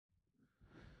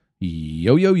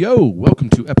Yo, yo, yo.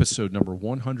 Welcome to episode number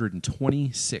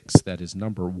 126. That is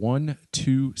number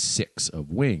 126 of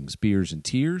Wings, Beers, and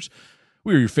Tears.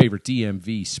 We are your favorite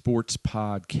DMV sports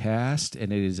podcast,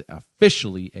 and it is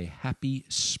officially a happy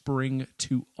spring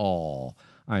to all.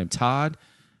 I am Todd,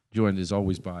 joined as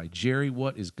always by Jerry.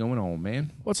 What is going on,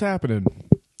 man? What's happening?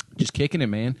 Just kicking it,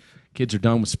 man. Kids are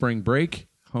done with spring break,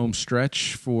 home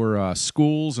stretch for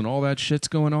schools, and all that shit's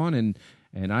going on,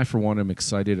 and I, for one, am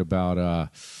excited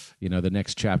about the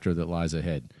next chapter that lies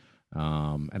ahead.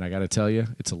 And I got to tell you,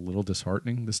 it's a little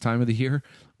disheartening this time of the year.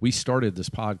 We started this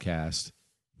podcast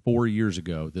 4 years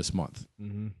ago this month,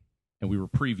 and we were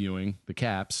previewing the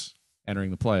Caps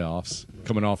entering the playoffs,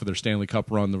 coming off of their Stanley Cup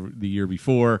run the year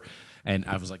before. And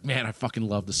I was like, man, I fucking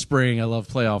love the spring. I love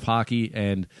playoff hockey.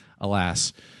 And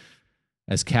alas,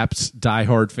 as Caps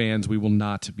diehard fans, we will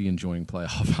not be enjoying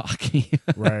playoff hockey.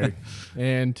 Right.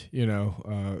 And,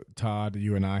 Todd,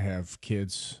 you and I have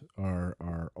kids.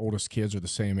 Our oldest kids are the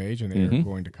same age, and they are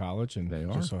going to college. And They it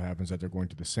are. just so happens that they're going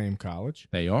to the same college.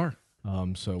 They are.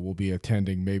 So we'll be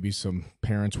attending maybe some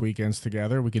parents' weekends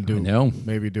together. We can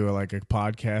maybe do a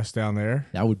podcast down there.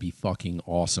 That would be fucking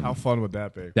awesome. How fun would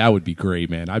that be? That would be great,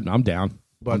 man. I'm down.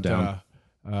 But I'm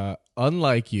down.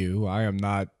 Unlike you, I am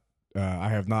not. I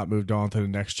have not moved on to the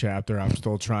next chapter. I'm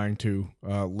still trying to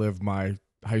live my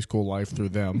high school life through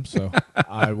them. So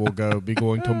I will be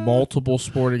going to multiple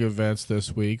sporting events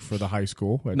this week for the high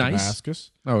school at Nice.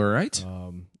 Damascus. All right.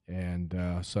 So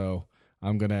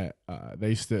I'm gonna.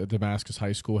 Damascus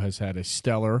High School has had a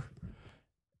stellar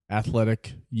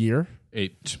athletic year.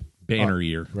 Banner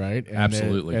year. Right,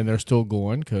 Absolutely. and they're still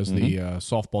going because the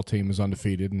softball team is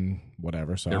undefeated and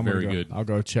whatever. So They're I'm very gonna good. I'll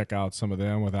go check out some of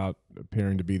them without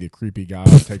appearing to be the creepy guy.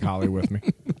 I'll take Holly with me.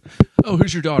 Oh,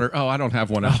 who's your daughter? Oh, I don't have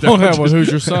one out I there. don't have one. Who's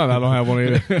your son? I don't have one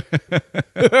either.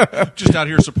 Just out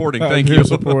here supporting. Thank Here you.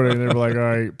 supporting. They're like, all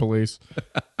right, police.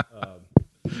 I'm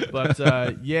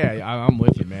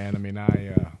with you, man. I mean,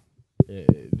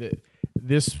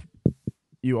 this.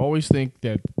 You always think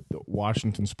that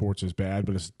Washington sports is bad,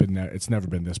 but it's never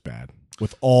been this bad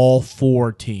with all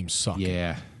four teams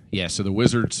sucking. Yeah. So the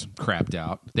Wizards crapped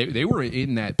out. They were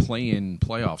in that play-in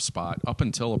playoff spot up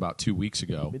until about 2 weeks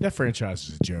ago. I mean, that franchise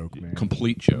is a joke, man.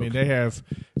 Complete joke. I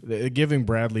mean, giving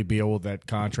Bradley Beal that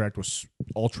contract was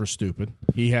ultra stupid.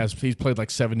 He's played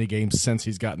like 70 games since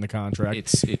he's gotten the contract.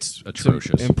 It's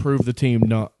atrocious. Improve the team,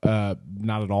 not at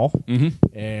all. Mm-hmm.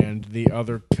 And the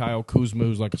other Kyle Kuzma,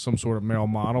 who's like some sort of male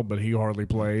model, but he hardly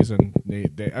plays, and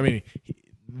they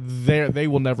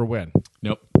will never win.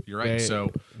 Nope, you're right.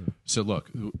 So look,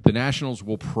 the Nationals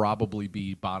will probably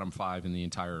be bottom 5 in the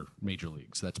entire major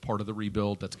leagues. That's part of the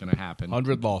rebuild. That's going to happen.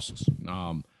 100 losses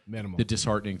minimum. The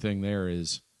disheartening thing there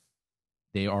is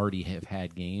they already have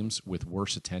had games with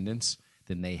worse attendance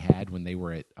than they had when they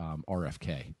were at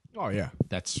RFK. Oh yeah,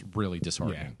 That's really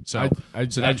disheartening. Yeah. So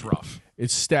that's rough.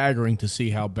 It's staggering to see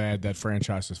how bad that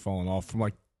franchise has fallen off from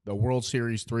like the World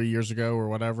Series 3 years ago or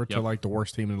whatever to like the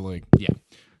worst team in the league. Yeah.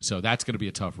 So that's going to be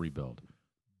a tough rebuild.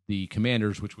 The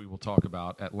Commanders, which we will talk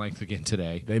about at length again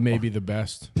today. They may be the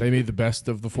best. They may be the best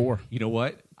of the four. You know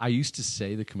what? I used to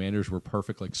say the Commanders were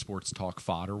perfect, like sports talk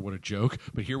fodder. What a joke!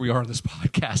 But here we are on this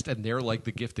podcast, and they're like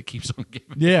the gift that keeps on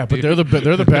giving. Yeah, but they're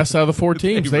the best out of the four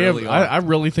teams. They really are. I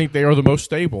really think they are the most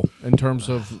stable in terms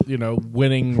of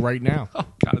winning right now. Oh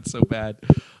God, it's so bad.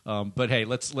 But hey,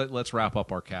 let's wrap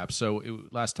up our Caps. So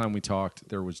last time we talked,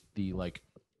 there was the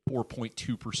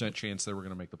 4.2% chance they were going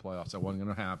to make the playoffs. That wasn't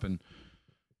going to happen.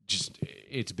 Just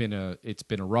it's been a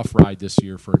rough ride this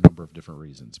year for a number of different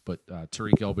reasons. But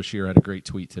Tariq El-Bashir had a great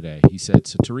tweet today. He said,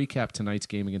 "So to recap tonight's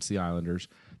game against the Islanders,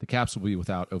 the Caps will be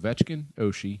without Ovechkin,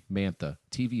 Oshie, Mantha,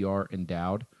 TVR, and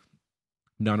Dowd,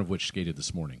 none of which skated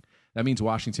this morning. That means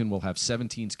Washington will have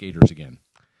 17 skaters again.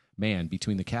 Man,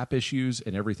 between the cap issues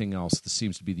and everything else, this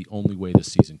seems to be the only way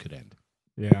this season could end."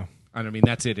 Yeah, and I mean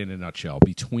that's it in a nutshell.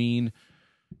 Between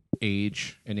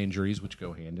age and injuries, which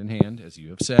go hand in hand, as you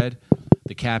have said,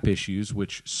 the cap issues,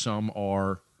 which some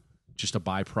are just a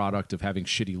byproduct of having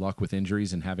shitty luck with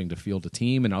injuries and having to field a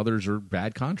team, and others are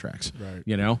bad contracts. Right.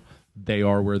 They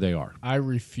are where they are. I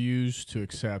refuse to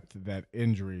accept that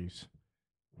injuries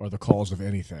are the cause of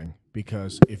anything,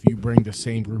 because if you bring the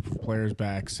same group of players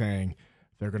back saying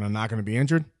they're not going to be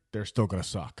injured, they're still going to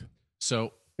suck.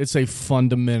 So it's a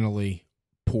fundamentally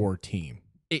poor team.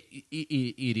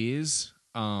 It is.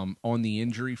 On the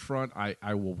injury front,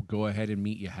 I will go ahead and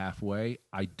meet you halfway.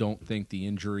 I don't think the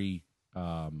injury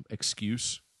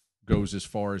excuse goes as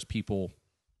far as people.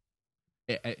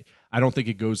 I don't think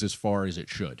it goes as far as it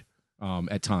should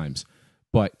at times,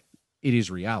 but it is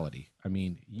reality. I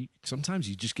mean, sometimes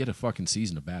you just get a fucking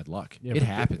season of bad luck. Yeah, it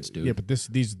happens, dude. Yeah, but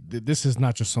this is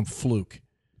not just some fluke.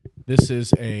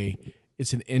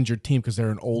 It's an injured team because they're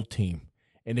an old team.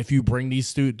 And if you bring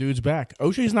these dudes back,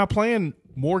 O'Shea's not playing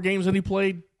more games than he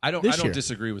played. I don't year.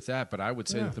 disagree with that, but I would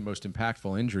say that the most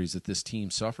impactful injuries that this team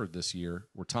suffered this year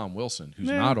were Tom Wilson, who's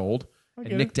not old,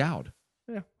 and Nick Dowd.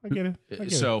 Yeah, I get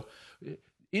it. So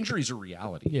injuries are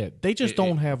reality. Yeah, they just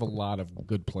don't have a lot of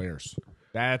good players.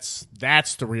 That's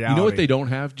the reality. You know what they don't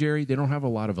have, Jerry? They don't have a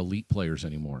lot of elite players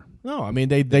anymore. No, I mean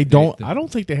they don't. I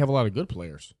don't think they have a lot of good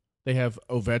players. They have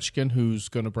Ovechkin, who's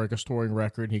going to break a scoring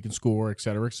record. He can score, et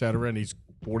cetera, and he's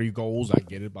 40 goals. I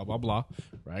get it, blah, blah, blah,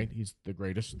 right? He's the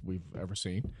greatest we've ever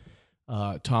seen.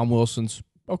 Tom Wilson's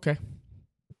okay.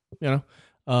 You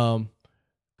know,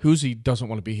 Kuzi doesn't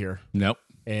want to be here. Nope.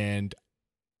 And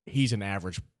he's an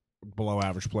below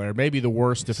average player, maybe the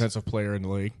worst defensive player in the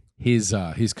league. His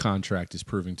contract is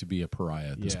proving to be a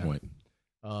pariah at this point.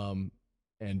 And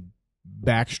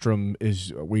Backstrom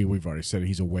is we've already said it,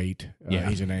 he's a weight.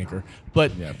 He's an anchor.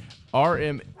 But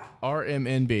RMNB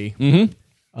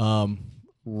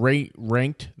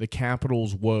ranked the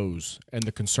Capitals' woes and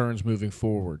the concerns moving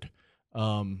forward.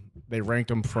 They ranked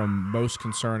them from most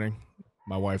concerning.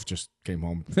 My wife just came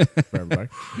home for everybody.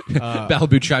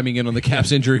 Balabu chiming in on the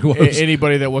Caps injury woes.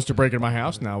 Anybody that wants to break into my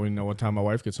house, now we know what time my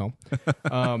wife gets home.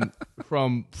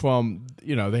 From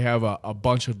they have a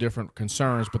bunch of different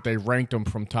concerns, but they ranked them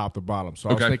from top to bottom. So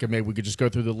I was thinking maybe we could just go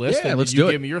through the list. Yeah, and let's do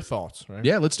it. Give me your thoughts. Right?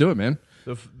 Yeah, let's do it, man.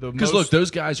 Because look,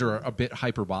 those guys are a bit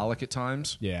hyperbolic at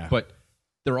times. Yeah, but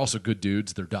they're also good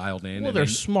dudes. They're dialed in. Well, they're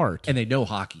smart. And they know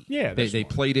hockey. Yeah, they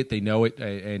played it. They know it.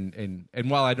 And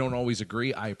while I don't always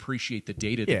agree, I appreciate the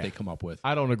data that they come up with.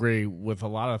 I don't agree with a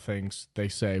lot of things they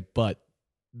say, but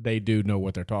they do know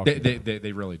what they're talking about.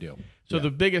 They really do. So the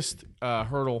biggest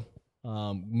hurdle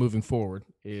moving forward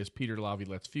is Peter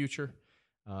Laviolette's future.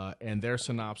 And their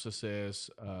synopsis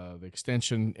is the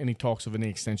extension, any talks of any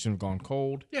extension have gone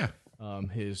cold. Yeah.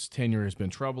 His tenure has been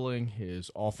troubling.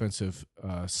 His offensive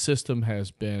system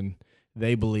has been,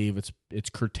 they believe it's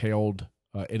curtailed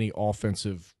any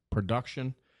offensive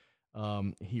production.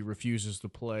 He refuses to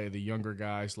play the younger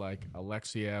guys like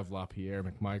Alexiev, LaPierre,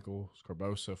 McMichael,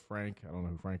 Scarbosa, Frank. I don't know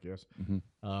who Frank is.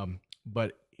 Mm-hmm.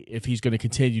 But if he's going to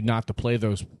continue not to play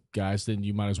those guys, then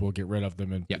you might as well get rid of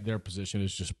them. And their position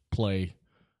is just play,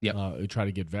 try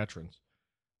to get veterans.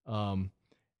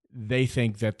 They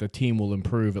think that the team will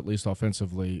improve, at least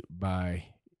offensively, by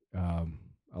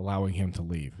allowing him to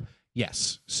leave.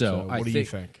 Yes. So what do you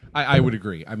think? I would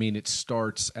agree. I mean, it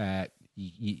starts at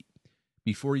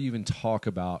before you even talk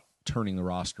about turning the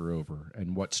roster over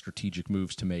and what strategic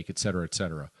moves to make, et cetera, et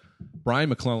cetera. Brian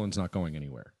McClellan's not going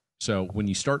anywhere. So when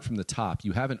you start from the top,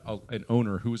 you have an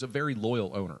owner who is a very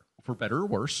loyal owner, for better or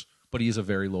worse, but he is a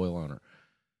very loyal owner.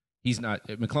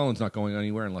 McClellan's not going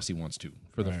anywhere unless he wants to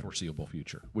for the foreseeable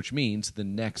future, which means the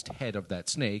next head of that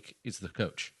snake is the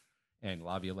coach. And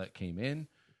Laviolette came in,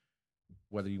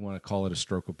 whether you want to call it a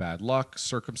stroke of bad luck,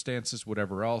 circumstances,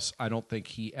 whatever else. I don't think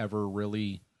he ever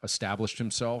really established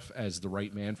himself as the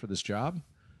right man for this job.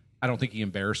 I don't think he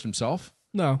embarrassed himself.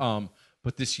 No.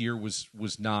 But this year was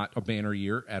not a banner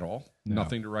year at all. No.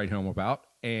 Nothing to write home about.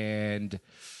 And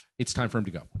it's time for him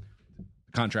to go.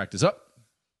 The contract is up.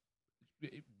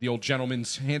 The old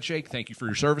gentleman's handshake. Thank you for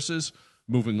your services.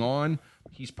 Moving on.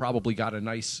 He's probably got a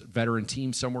nice veteran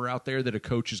team somewhere out there that a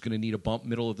coach is going to need a bump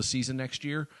middle of the season next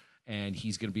year, and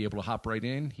he's going to be able to hop right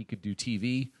in. He could do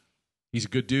TV. He's a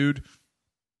good dude.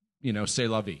 C'est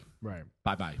la vie. Right.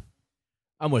 Bye-bye.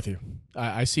 I'm with you.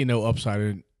 I see no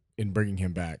upside in bringing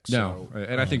him back. No,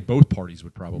 and I think both parties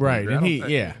would probably right. agree.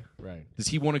 And right. Does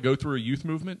he want to go through a youth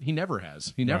movement? He never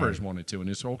has. He never has wanted to in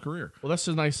his whole career. Well, that's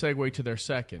a nice segue to their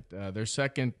second. Their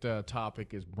second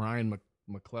topic is Brian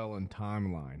McClellan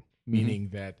timeline, meaning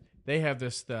that they have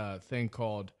this thing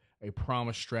called a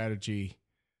promise strategy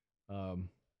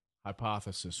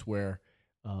hypothesis, where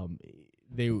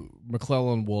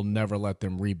McClellan will never let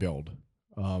them rebuild.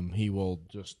 He will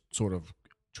just sort of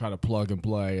try to plug and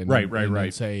play and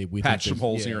right. Say we patch think some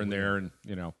holes here and there, and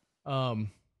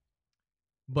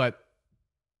But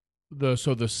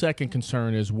the second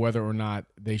concern is whether or not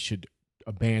they should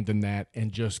abandon that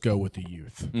and just go with the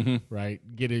youth, right?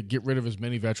 Get rid of as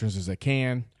many veterans as they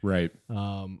can, right?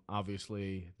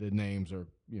 Obviously, the names are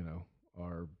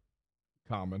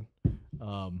common,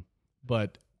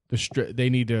 but they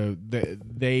need to.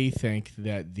 They think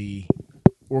that the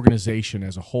organization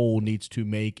as a whole needs to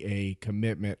make a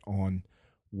commitment on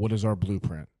what is our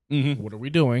blueprint. What are we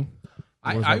doing?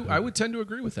 I would tend to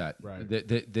agree with that. Right.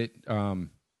 That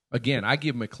again, I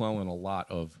give McClellan a lot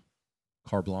of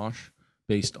carte blanche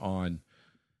based on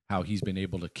how he's been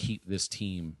able to keep this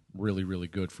team really, really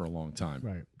good for a long time.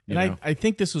 Right. You And know? I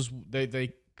think this is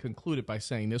they concluded by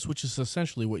saying this, which is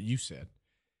essentially what you said.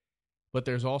 But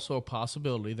there's also a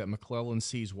possibility that McClellan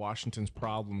sees Washington's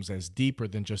problems as deeper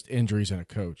than just injuries and a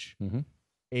coach. Mhm.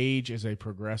 Age is a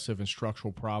progressive and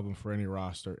structural problem for any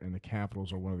roster, and the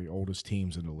Capitals are one of the oldest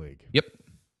teams in the league. Yep.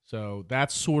 So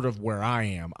that's sort of where I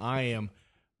am.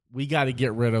 We got to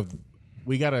get rid of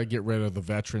the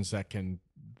veterans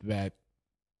that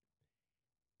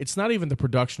it's not even the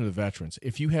production of the veterans.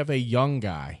 If you have a young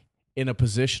guy in a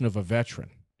position of a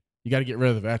veteran, you got to get rid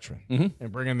of the veteran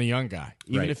and bring in the young guy,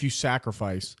 even Right. if you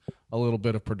sacrifice a little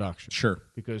bit of production. Sure.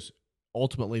 Because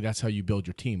ultimately that's how you build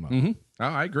your team up. Oh,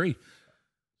 I agree.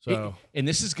 So And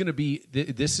this is going to be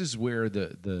this is where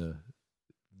the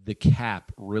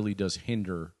cap really does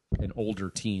hinder an older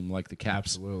team like the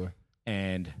Caps. absolutely.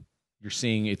 And you're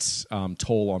seeing its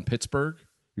toll on Pittsburgh.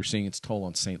 You're seeing its toll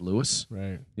on St. Louis.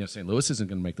 Right. You know, St. Louis isn't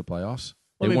going to make the playoffs.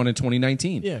 They Well, I mean- won in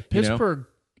 2019. Yeah, you know? Pittsburgh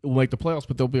will make the playoffs,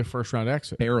 but they'll be a first round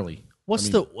exit. Barely. What's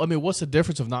the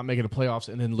difference of not making the playoffs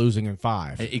and then losing in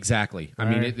 5? Exactly. I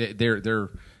Right. mean, they're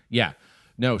yeah.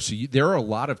 No, so there are a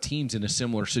lot of teams in a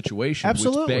similar situation,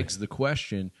 Absolutely. which begs the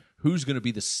question: who's going to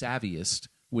be the savviest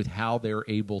with how they're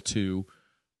able to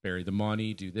bury the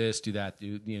money, do this, do that,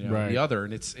 do Right. the other?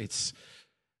 And it's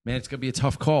man, it's going to be a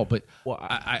tough call. But Well,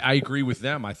 I agree with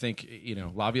them. I think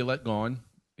Laviolette gone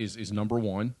is number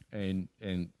one and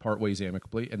part ways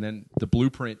amicably, and then the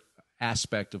blueprint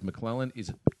aspect of McClellan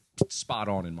is spot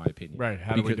on in my opinion. Right.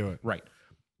 How do we do it? Right.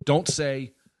 Don't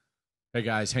say, hey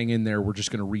guys, hang in there, we're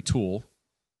just going to retool,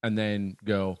 and then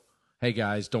go, hey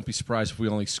guys, don't be surprised if we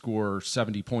only score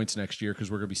 70 points next year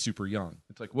because we're going to be super young.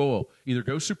 It's like, whoa, either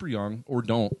go super young or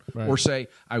don't, Right. or say,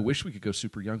 I wish we could go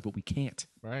super young, but we can't.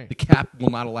 Right. The cap will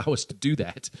not allow us to do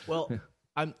that. Well,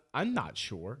 I'm not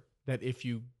sure that if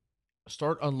you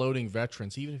start unloading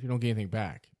veterans, even if you don't get anything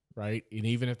back, right, and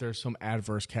even if there's some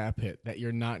adverse cap hit, that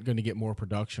you're not going to get more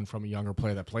production from a younger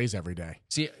player that plays every day.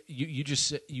 See,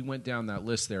 you went down that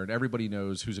list there, and everybody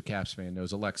knows who's a Caps fan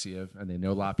knows Alexiev, and they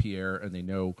know LaPierre, and they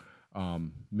know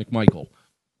McMichael.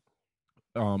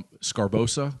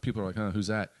 Scarbosa, people are like, who's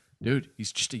that? Dude,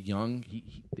 he's just a young,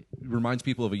 he reminds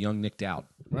people of a young Nick Dowd.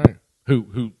 Right.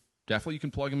 Who definitely you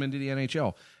can plug him into the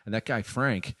NHL. And that guy,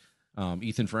 Frank,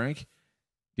 Ethan Frank,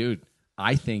 dude,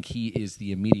 I think he is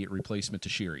the immediate replacement to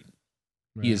Sheary.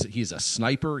 Right. He is a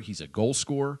sniper. He's a goal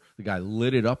scorer. The guy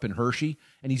lit it up in Hershey,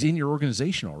 and he's in your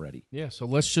organization already. Yeah, so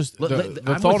let's just the the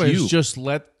I'm thought with is you. just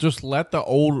let the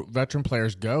old veteran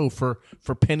players go for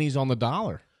pennies on the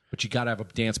dollar. But you got to have a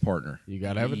dance partner. You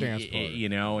gotta have a dance partner. You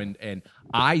know, and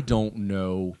I don't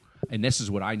know, and this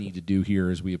is what I need to do here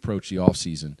as we approach the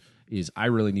offseason, is I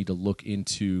really need to look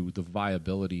into the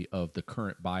viability of the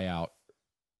current buyout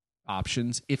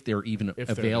options, if they're even If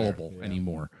they're available there, yeah.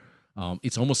 anymore.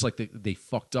 It's almost like they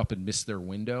fucked up and missed their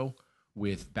window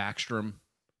with Backstrom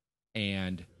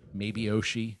and maybe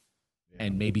Oshie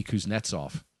and maybe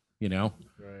Kuznetsov, you know?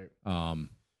 Right.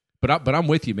 But I'm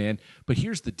with you, man. But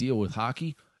here's the deal with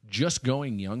hockey. Just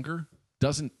going younger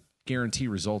doesn't guarantee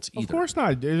results either. Of course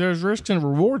not. There's risks and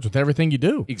rewards with everything you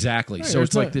do. Exactly. Right, So there's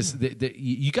it's like not- this.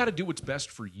 You got to do what's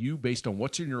best for you based on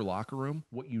what's in your locker room,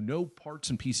 what you know parts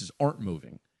and pieces aren't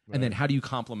moving, and then how do you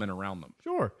complement around them?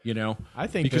 Sure. You know, I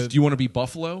think because that- do you want to be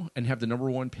Buffalo and have the number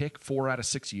one pick 4 out of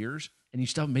 6 years, and you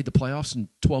still haven't made the playoffs in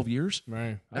 12 years?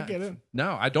 Right. I get it.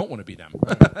 No, I don't want to be them.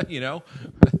 You know,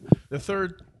 The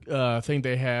third thing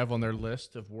they have on their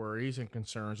list of worries and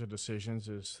concerns and decisions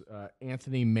is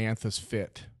Anthony Mantha's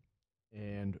fit.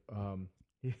 And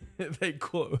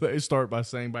they start by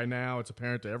saying, by now it's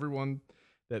apparent to everyone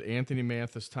that Anthony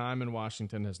Mantha's time in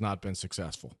Washington has not been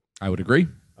successful. I would agree.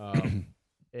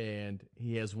 And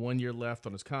he has 1 year left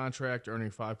on his contract,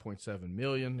 earning $5.7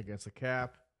 million against the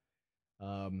cap.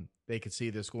 They could see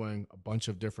this going a bunch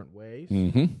of different ways.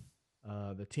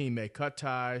 Mm-hmm. The team may cut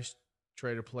ties,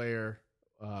 trading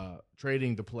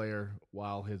the player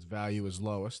while his value is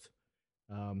lowest.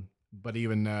 But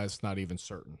even it's not even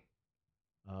certain.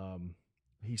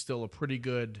 He's still a pretty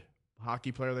good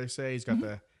hockey player, they say. He's got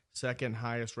the second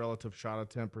highest relative shot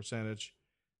attempt percentage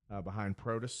behind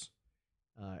Protus,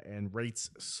 and rates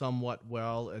somewhat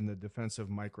well in the defensive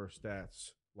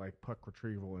microstats like puck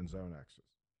retrieval and zone exits.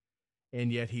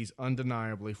 And yet he's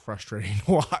undeniably frustrating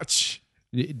to watch.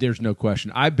 There's no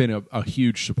question. I've been a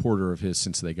huge supporter of his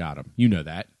since they got him. You know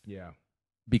that. Yeah.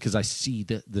 Because I see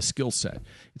the skill set.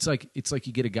 It's like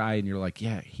you get a guy and you're like,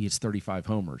 yeah, he hits 35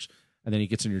 homers, and then he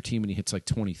gets on your team and he hits like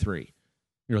 23.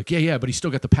 You're like, yeah, but he's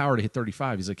still got the power to hit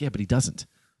 35. He's like, yeah, but he doesn't.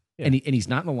 Yeah. And he's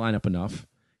not in the lineup enough.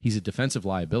 He's a defensive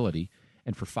liability,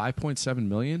 and for $5.7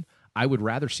 million, I would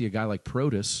rather see a guy like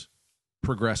Protus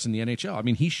progress in the NHL. I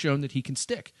mean, he's shown that he can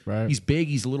stick. Right. He's big.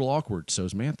 He's a little awkward. So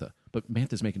is Mantha. But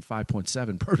Mantha's making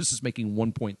 5.7. Protus is making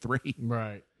 1.3.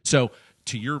 Right. So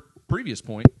to your previous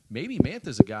point, maybe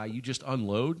Mantha's a guy you just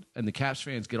unload, and the Caps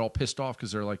fans get all pissed off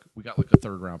because they're like, we got like a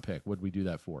third-round pick. What did we do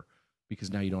that for?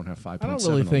 Because now you don't have 5.7. I don't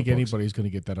really on think the books. anybody's going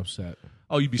to get that upset.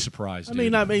 Oh, you'd be surprised. I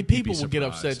dude. mean, You'd be people will get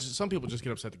surprised. upset. Some people just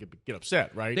get upset to get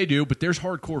upset, right? They do, but there's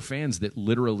hardcore fans that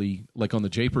literally, like on the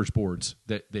Japers boards,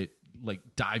 that like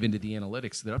dive into the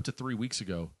analytics. That up to 3 weeks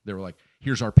ago, they were like,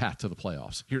 "Here's our path to the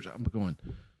playoffs." I'm going,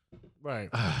 Right.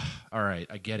 all right,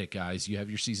 I get it, guys. You have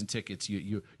your season tickets.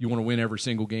 You want to win every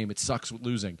single game. It sucks with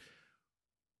losing.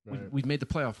 Right. We've made the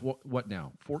playoff. What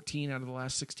now? 14 out of the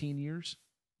last 16 years,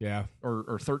 Yeah.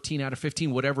 or 13 out of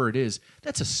 15, whatever it is.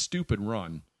 That's a stupid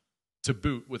run to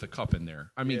boot with a cup in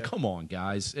there. I mean, Yeah. come on,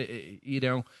 guys. At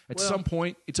Well- some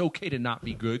point, it's okay to not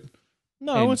be good.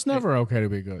 No, And- it's never okay to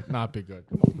be good. Not be good.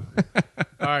 Come on.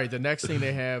 All right. The next thing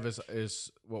they have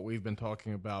is what we've been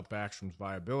talking about: Backstrom's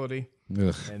viability,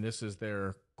 and this is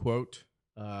their quote.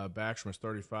 Backstrom is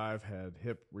 35, had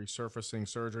hip resurfacing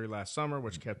surgery last summer,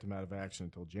 which kept him out of action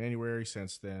until January.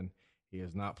 Since then, he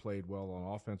has not played well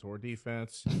on offense or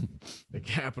defense. The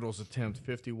Capitals attempt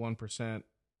 51%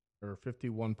 or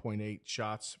 51.8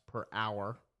 shots per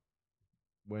hour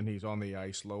when he's on the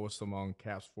ice, lowest among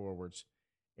Caps forwards,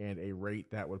 and a rate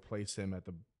that would place him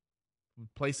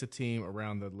place the team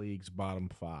around the league's bottom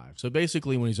 5. So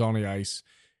basically, when he's on the ice,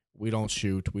 we don't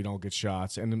shoot, we don't get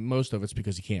shots, and most of it's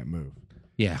because he can't move.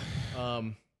 Yeah.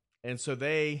 And so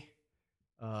they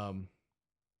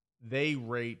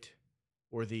rate,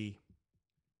 or they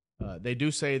do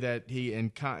say that he,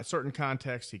 in certain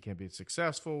contexts, he can be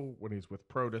successful when he's with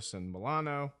Protus and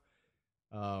Milano.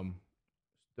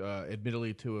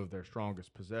 Admittedly, 2 of their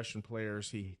strongest possession players,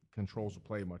 he controls the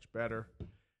play much better.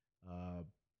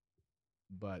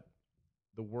 But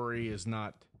the worry is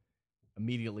not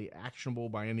immediately actionable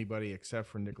by anybody except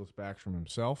for Nicholas Backstrom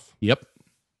himself. Yep.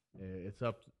 It's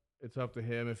up to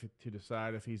him to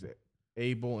decide if he's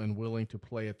able and willing to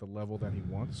play at the level that he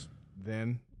wants.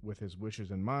 Then, with his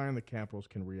wishes in mind, the Capitals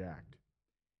can react.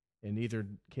 In either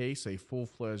case, a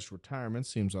full-fledged retirement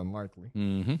seems unlikely.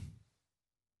 Mm-hmm.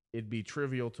 It'd be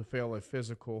trivial to fail a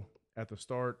physical at the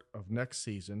start of next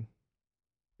season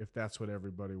if that's what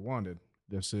everybody wanted.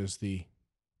 This is the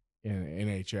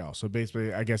NHL. So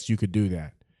basically, I guess you could do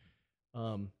that.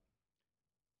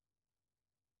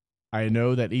 I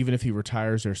know that even if he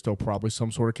retires, there's still probably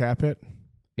some sort of cap hit.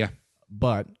 Yeah.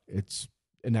 But it's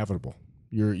inevitable.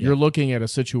 You're looking at a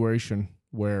situation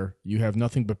where you have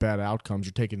nothing but bad outcomes.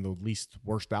 You're taking the least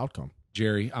worst outcome.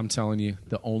 Jerry, I'm telling you,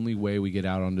 the only way we get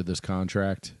out under this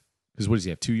contract, because what does he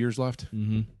have, 2 years left?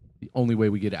 Mm-hmm. The only way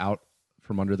we get out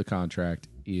from under the contract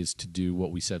is to do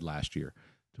what we said last year,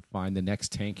 to find the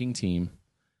next tanking team,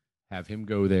 have him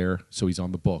go there so he's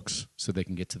on the books so they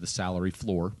can get to the salary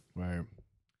floor. Right.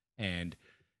 And,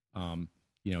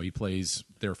 he plays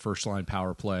their first-line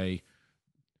power play.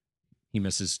 He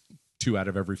misses 2 out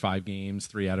of every 5 games,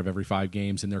 3 out of every 5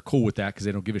 games, and they're cool with that because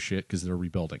they don't give a shit because they're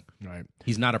rebuilding. Right.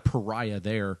 He's not a pariah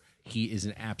there. He is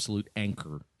an absolute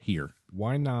anchor here.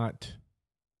 Why not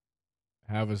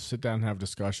sit down and have a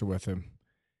discussion with him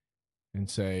and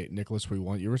say, Nicholas, we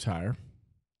want you to retire.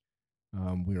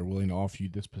 We are willing to offer you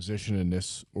this position in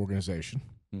this organization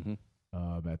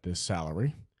at this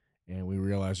salary. And we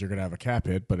realize you're going to have a cap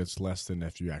hit, but it's less than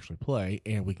if you actually play,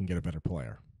 and we can get a better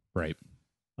player. Right.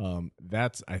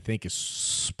 That's, I think,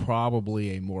 is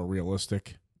probably a more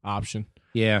realistic option.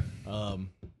 Yeah.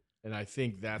 And I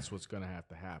think that's what's going to have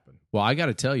to happen. Well, I got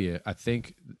to tell you, I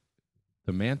think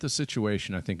the Mantha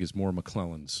situation, I think, is more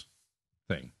McClellan's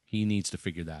thing. He needs to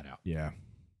figure that out. Yeah.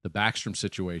 The Backstrom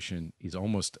situation is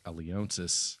almost a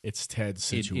Leonsis It's Ted's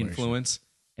situation. influence,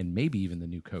 and maybe even the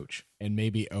new coach. And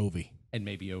maybe Ovi.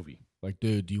 Like,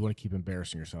 dude, do you want to keep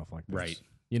embarrassing yourself like this? Right.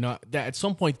 That at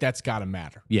some point that's got to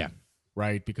matter. Yeah.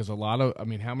 Right? Because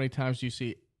how many times do you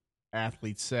see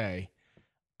athletes say,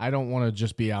 I don't want to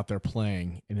just be out there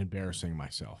playing and embarrassing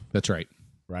myself. That's right.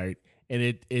 Right? And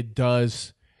it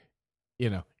does,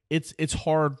 it's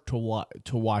hard to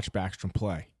watch Backstrom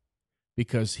play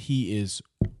because he is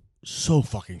so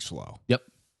fucking slow. Yep.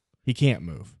 He can't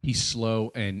move. He's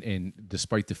slow, and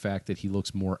despite the fact that he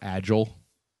looks more agile,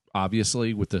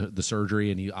 obviously, with the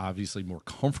surgery, and he obviously more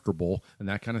comfortable and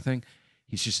that kind of thing,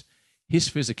 he's just, his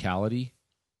physicality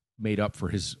made up for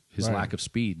his Right. lack of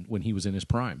speed when he was in his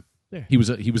prime. Yeah. He was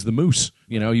the moose,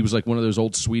 he was like one of those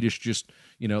old Swedish, just,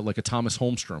 like a Thomas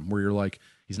Holmstrom, where you're like,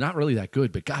 he's not really that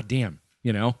good, but goddamn,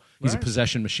 he's a Right.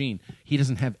 possession machine. He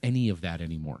doesn't have any of that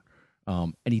anymore.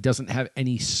 and he doesn't have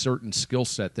any certain skill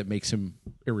set that makes him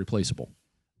irreplaceable.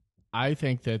 I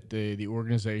think that the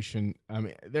organization, I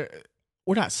mean,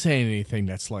 we're not saying anything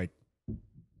that's like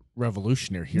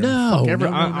revolutionary here. No, no.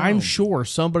 I'm sure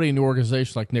somebody in the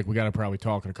organization like, Nick, we got to probably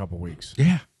talk in a couple of weeks.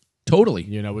 Yeah, totally.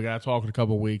 You know, we got to talk in a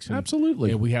couple of weeks. And,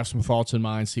 Absolutely. And we have some thoughts in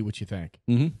mind, see what you think.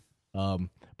 Mm-hmm.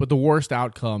 But the worst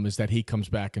outcome is that he comes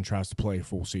back and tries to play a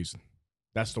full season.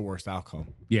 That's the worst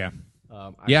outcome. Yeah.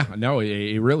 No,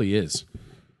 it really is.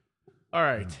 All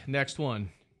right, next one.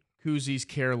 Kuzi's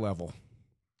care level.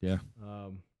 Yeah.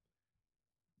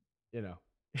 You know,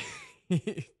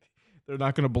 they're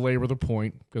not going to belabor the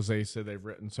point because they said they've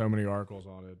written so many articles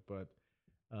on it, but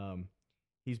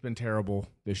he's been terrible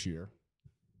this year.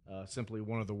 Simply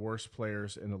one of the worst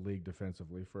players in the league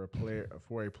defensively for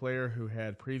a player who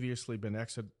had previously been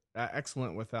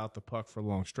excellent without the puck for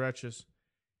long stretches.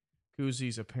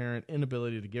 Kuzi's apparent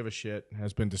inability to give a shit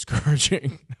has been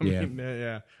discouraging. I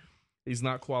mean, he's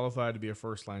not qualified to be a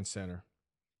first-line center,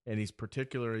 and he's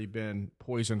particularly been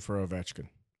poison for Ovechkin.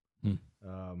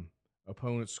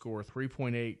 Opponents score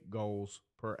 3.8 goals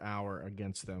per hour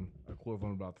against them,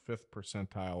 equivalent about the 5th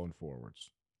percentile in forwards.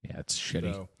 Yeah, it's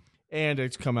shitty. So, and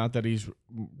it's come out that he's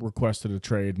requested a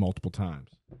trade multiple times.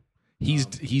 He's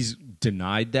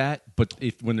denied that, but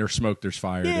when there's smoke, there's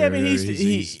fire. Yeah, I mean,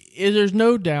 there's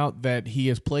no doubt that he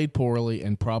has played poorly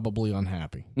and probably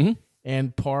unhappy. Mm-hmm.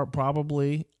 And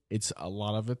probably a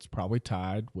lot of it's probably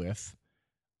tied with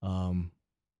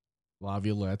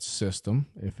Laviolette's system.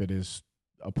 If it is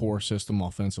a poor system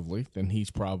offensively, then he's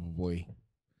probably,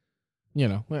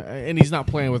 and he's not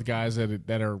playing with guys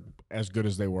that are as good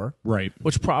as they were, right?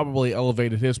 Which probably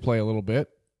elevated his play a little bit.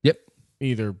 Yep,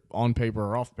 either on paper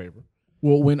or off paper.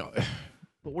 Well,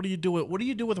 but what do you do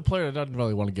with a player that doesn't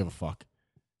really want to give a fuck?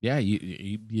 Yeah,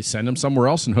 you send him somewhere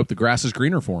else and hope the grass is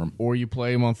greener for him, or you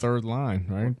play him on third line,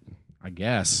 right? I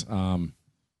guess.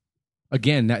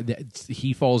 Again, that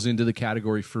he falls into the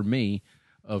category for me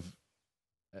of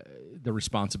the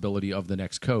responsibility of the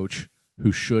next coach,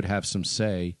 who should have some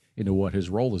say into what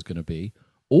his role is going to be,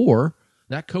 or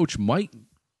that coach might,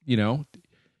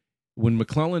 when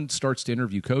McClellan starts to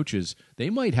interview coaches, they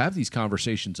might have these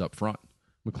conversations up front.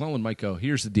 McClellan might go,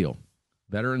 here's the deal.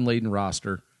 Veteran-laden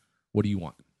roster. What do you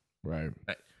want? Right.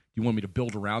 Do you want me to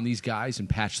build around these guys and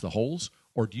patch the holes?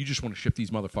 Or do you just want to ship these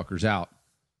motherfuckers out?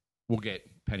 We'll get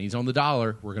pennies on the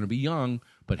dollar. We're going to be young.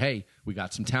 But, hey, we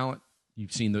got some talent.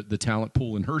 You've seen the talent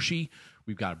pool in Hershey.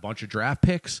 We've got a bunch of draft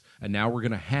picks. And now we're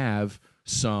going to have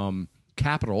some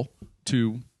capital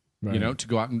to, to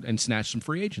go out and snatch some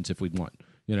free agents if we want,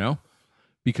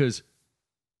 Because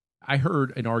I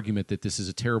heard an argument that this is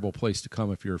a terrible place to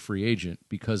come if you're a free agent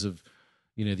because of,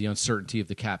 the uncertainty of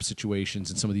the cap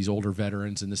situations and some of these older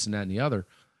veterans and this and that and the other.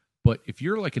 But if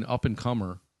you're like an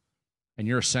up-and-comer and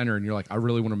you're a center and you're like, I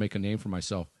really want to make a name for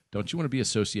myself, don't you want to be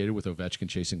associated with Ovechkin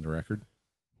chasing the record?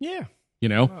 Yeah.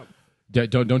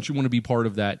 Don't you want to be part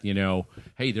of that,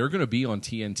 hey, they're going to be on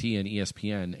TNT and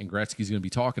ESPN, and Gretzky's going to be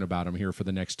talking about him here for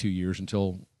the next 2 years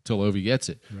until Ovi gets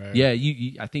it. Right. Yeah,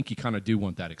 I think you kind of do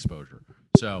want that exposure.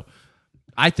 So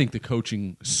I think the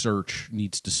coaching search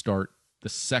needs to start the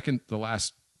second the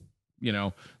last,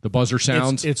 the buzzer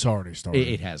sounds. It's already started.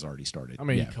 It has already started. I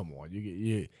mean, come on.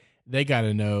 They got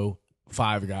to know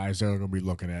 5 guys they're going to be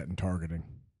looking at and targeting.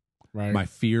 Right. My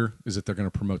fear is that they're going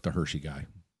to promote the Hershey guy.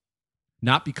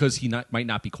 Not because he might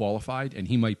not be qualified and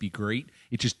he might be great.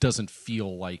 It just doesn't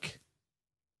feel like,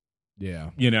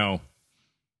 But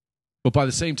by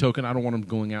the same token, I don't want him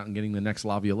going out and getting the next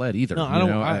Laviolette either. No, I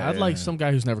don't. I'd like some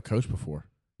guy who's never coached before.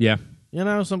 Yeah.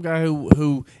 Some guy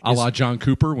who a la John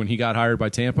Cooper when he got hired by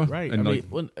Tampa. Right.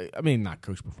 And not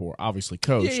coached before. Obviously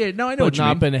coached. Yeah. No, I know what you mean.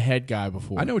 Not been a head guy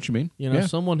before. I know what you mean.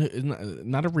 Someone who is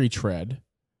not a retread.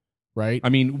 Right. I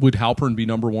mean, would Halpern be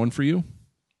number one for you?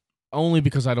 Only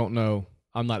because I don't know.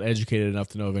 I'm not educated enough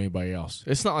to know of anybody else.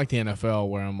 It's not like the NFL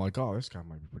where I'm like, oh, this guy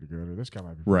might be pretty good or this guy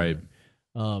might be pretty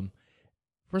good.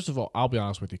 First of all, I'll be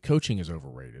honest with you. Coaching is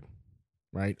overrated,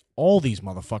 right? All these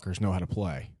motherfuckers know how to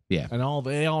play. Yeah. And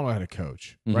they all know how to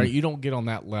coach, right? You don't get on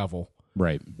that level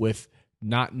with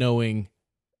not knowing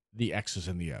the X's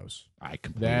and the O's. I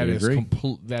completely agree.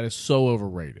 That is so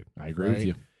overrated. I agree with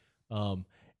you.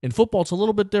 In football, it's a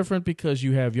little bit different because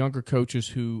you have younger coaches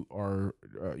who are,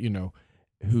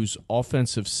 whose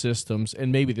offensive systems,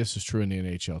 and maybe this is true in the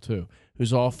NHL too,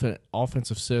 whose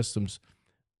offensive systems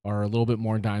are a little bit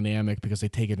more dynamic because they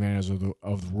take advantage of the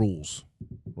rules,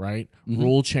 right? Mm-hmm.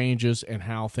 Rule changes and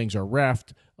how things are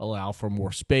reffed allow for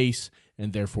more space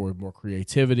and therefore more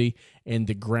creativity. And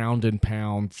the ground and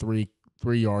pound 3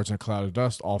 yards in a cloud of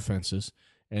dust offenses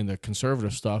and the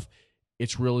conservative stuff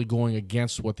it's really going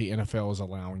against what the NFL is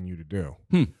allowing you to do.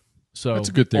 So That's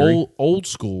a good theory. Old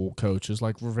school coaches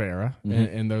like Rivera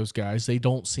and those guys, they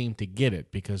don't seem to get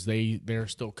it because they're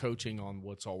still coaching on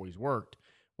what's always worked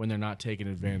when they're not taking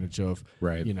advantage of,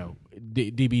 Right.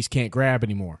 DBs can't grab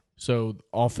anymore. So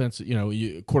offense,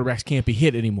 quarterbacks can't be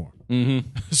hit anymore. Mm-hmm.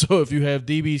 So if you have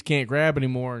DBs can't grab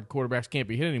anymore and quarterbacks can't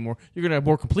be hit anymore, you're going to have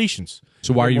more completions.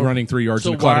 So why are you running 3 yards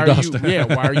in a cloud why of dust?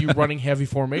 why are you running heavy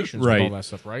formations Right. with all that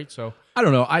stuff, right? So I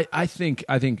don't know. I think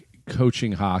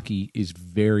coaching hockey is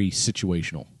very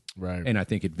situational. right. And I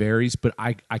think it varies, but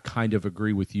I kind of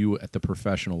agree with you at the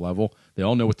professional level. They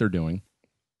all know what they're doing.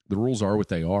 The rules are what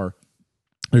they are.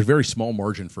 There's very small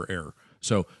margin for error.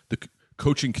 So the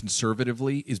coaching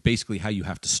conservatively is basically how you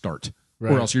have to start,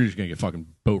 Right. or else you're just going to get fucking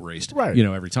boat raced, Right.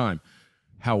 every time.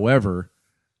 However,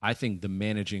 I think the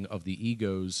managing of the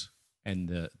egos and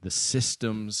the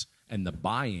systems and the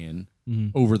buy-in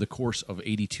over the course of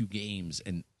 82 games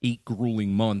and 8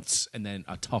 grueling months and then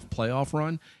a tough playoff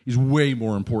run is way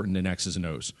more important than X's and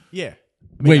O's. Yeah.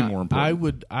 Way more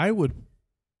important. I would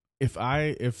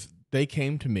if they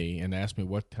came to me and asked me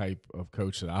what type of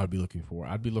coach that I would be looking for,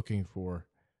 I'd be looking for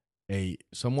a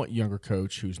somewhat younger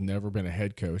coach who's never been a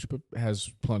head coach but has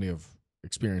plenty of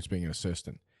experience being an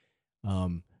assistant.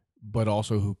 But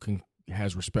also who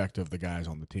has respect of the guys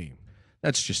on the team.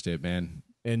 That's just it, man.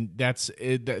 And that's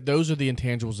it. Those are the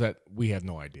intangibles that we have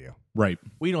no idea. Right.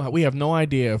 We have no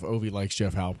idea if Ovi likes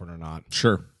Jeff Halpern or not.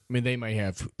 Sure. I mean, they may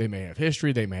have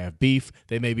history, they may have beef,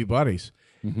 they may be buddies.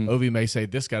 Ovi may say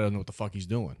this guy doesn't know what the fuck he's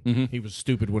doing. He was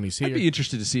stupid when he's here. I'd be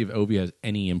interested to see if Ovi has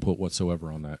any input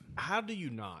whatsoever on that. How do you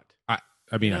not?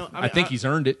 I think he's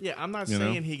earned it. Yeah, I'm not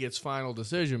saying he gets final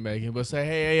decision making, but say,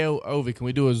 hey, Ovi, can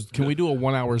we do a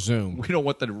 1 hour Zoom? We don't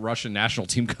want the Russian national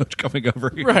team coach coming over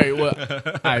here. Right. Well,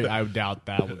 I doubt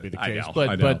that would be the case.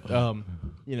 I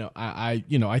know.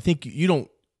 I think you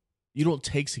don't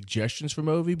take suggestions from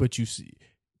Ovi, but you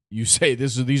say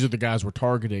these are the guys we're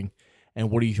targeting, and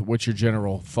what's your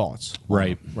general thoughts?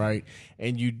 Right. Right.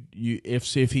 And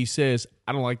if he says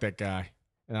I don't like that guy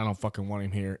and I don't fucking want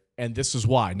him here, and this is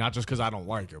why, not just because I don't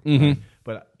like him, right?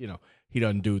 But he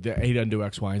doesn't do that. He doesn't do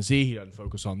X, Y, and Z. He doesn't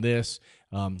focus on this.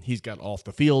 He's got off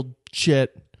the field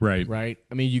shit. Right. Right.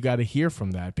 I mean, you got to hear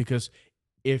from that because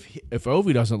if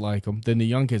Ovi doesn't like him, then the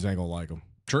young kids ain't gonna like him.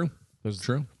 True.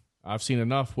 True. I've seen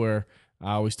enough where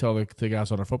I always tell the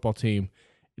guys on our football team,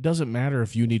 it doesn't matter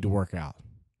if you need to work out,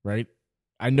 right?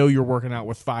 I know you're working out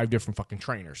with 5 different fucking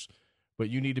trainers, but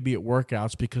you need to be at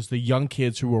workouts because the young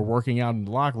kids who are working out in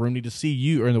the locker room need to see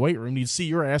you, or in the weight room, need to see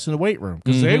your ass in the weight room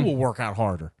because they will work out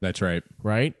harder. That's right.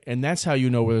 Right? And that's how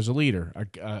you know where there's a leader.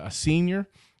 A senior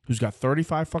who's got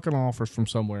 35 fucking offers from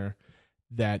somewhere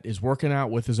that is working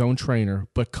out with his own trainer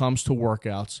but comes to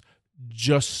workouts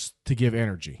just to give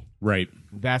energy. Right.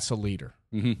 That's a leader.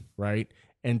 Mm-hmm. Right?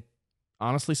 And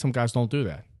honestly, some guys don't do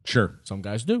that. Sure. Some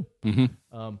guys do.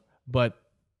 Mm-hmm. But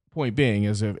point being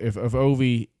is if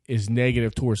Ovi is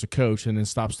negative towards the coach and then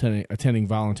stops attending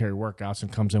voluntary workouts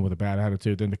and comes in with a bad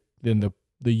attitude, then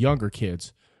the younger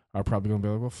kids are probably going to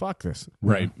be like, well, fuck this.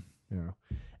 Right.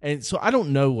 And so I don't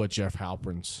know what Jeff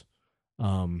Halpern's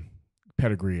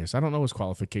pedigree is. I don't know his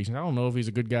qualifications. I don't know if he's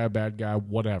a good guy, a bad guy,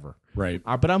 whatever. Right.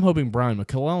 But I'm hoping Brian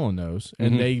McClellan knows,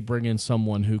 and they bring in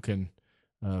someone who can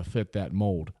fit that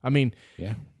mold. I mean,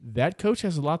 that coach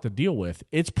has a lot to deal with.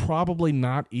 It's probably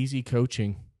not easy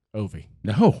coaching Ovi.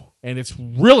 No. And it's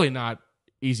really not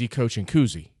easy coaching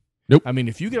Kuzi. Nope. I mean,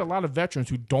 if you get a lot of veterans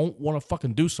who don't want to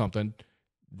fucking do something,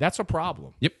 that's a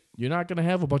problem. Yep. You're not going to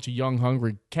have a bunch of young,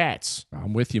 hungry cats.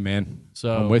 I'm with you, man.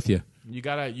 So I'm with you. You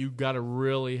gotta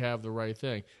really have the right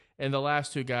thing. And the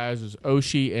last 2 guys is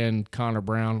Oshie and Connor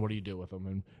Brown. What do you do with them?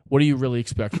 And what do you really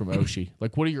expect from Oshie?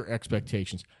 Like, what are your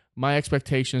expectations? My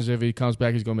expectation is if he comes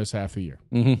back, he's going to miss half a year.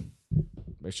 Mm-hmm.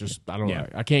 It's just, I don't know.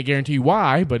 I can't guarantee you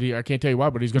why, but I can't tell you why,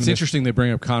 but he's going to It's miss. interesting they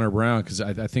bring up Connor Brown because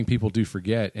I think people do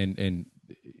forget, and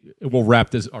we'll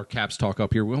wrap our Caps talk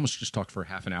up here. We almost just talked for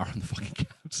half an hour on the fucking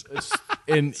Caps.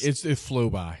 It flew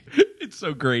by. It's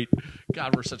so great.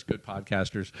 God, we're such good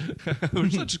podcasters. We're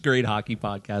such great hockey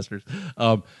podcasters.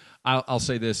 I'll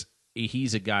say this.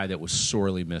 He's a guy that was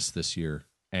sorely missed this year,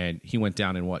 and he went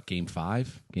down in game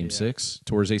 5, game 6,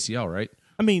 tore his ACL, right?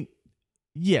 I mean,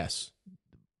 yes.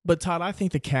 But, Todd, I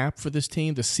think the cap for this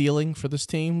team, the ceiling for this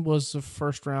team was the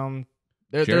first round.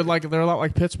 They're a lot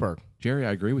like Pittsburgh. Jerry,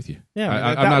 I agree with you. Yeah,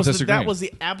 I'm not disagreeing. That was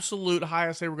the absolute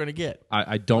highest they were going to get.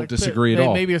 I don't disagree at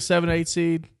all. Maybe a 7-8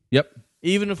 seed. Yep.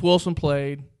 Even if Wilson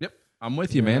played. Yep. I'm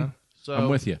with you, man. So, I'm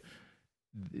with you.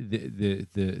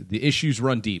 The issues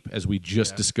run deep, as we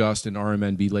just discussed, and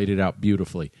RMNB laid it out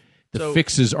beautifully. The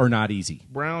fixes are not easy.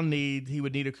 Brown he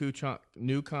would need a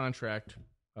new contract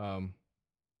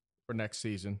for next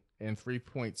season, and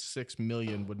 $3.6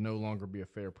 million would no longer be a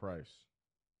fair price.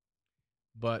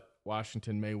 But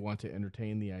Washington may want to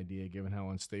entertain the idea, given how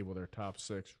unstable their top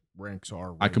 6 ranks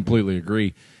are. I completely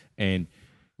agree. And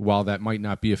while that might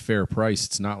not be a fair price,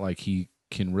 it's not like he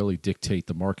can really dictate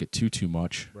the market too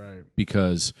much. Right.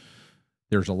 Because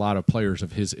there's a lot of players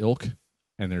of his ilk,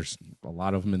 and there's a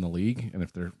lot of them in the league. And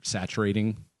if they're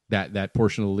saturating that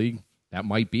portion of the league, that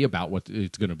might be about what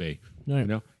it's going to be. Right. You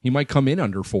know, he might come in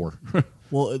under 4.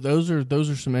 Well, those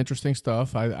are some interesting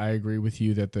stuff. I agree with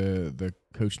you that the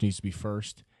coach needs to be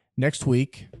first. Next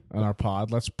week on our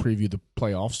pod, let's preview the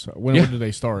playoffs. When do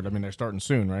they start? I mean, they're starting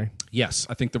soon, right? Yes,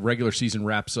 I think the regular season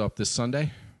wraps up this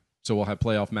Sunday, so we'll have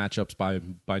playoff matchups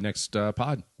by next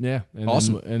pod. Yeah, and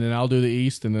awesome. And then I'll do the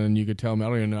East, and then you could tell me. I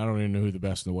don't even know who the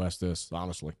best in the West is.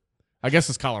 Honestly, I guess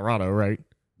it's Colorado, right?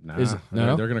 Nah,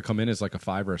 no? They're going to come in as like a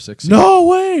 5 or a 6 seed. No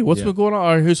way! What's been going on?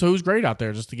 All right, so who's great out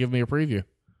there? Just to give me a preview.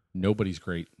 Nobody's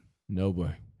great.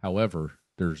 Nobody. However,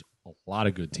 there's a lot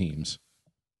of good teams.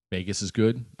 Vegas is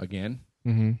good again.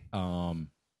 Mm-hmm.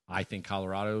 I think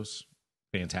Colorado's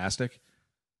fantastic,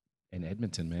 and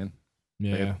Edmonton, man.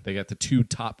 Yeah, they got the 2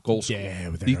 top goal scorers. Yeah,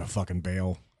 but they're gonna fucking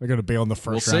bail. They're gonna bail in the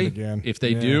first round again. If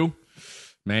they do,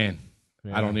 man,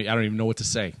 I don't even know what to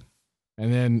say.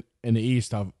 And then in the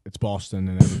East, it's Boston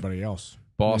and everybody else.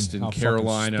 Boston,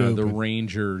 Carolina, the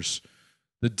Rangers,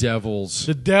 the Devils.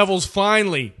 The Devils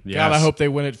finally. Yes. God, I hope they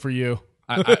win it for you.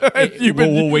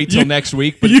 We'll wait till next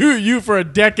week. But you for a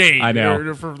decade. I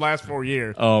know. For the last 4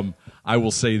 years. I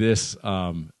will say this: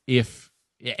 and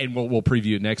we'll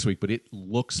preview it next week. But it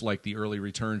looks like the early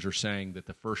returns are saying that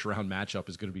the first round matchup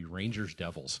is going to be Rangers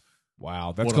Devils.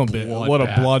 Wow, that's going to be what a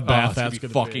bloodbath. That's going to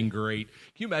be fucking great. Can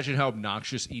you imagine how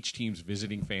obnoxious each team's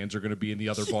visiting fans are going to be in the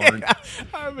other barn?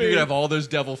 I mean, you're going to have all those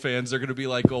Devil fans. They're going to be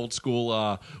like old school.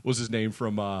 What was his name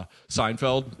from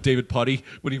Seinfeld? David Putty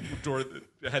when he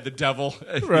had the devil.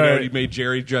 Right. You know, he made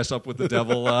Jerry dress up with the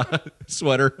devil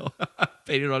sweater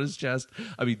painted on his chest.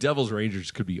 I mean, Devils Rangers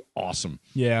could be awesome.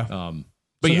 Yeah.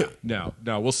 But no,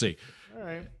 we'll see. All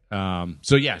right.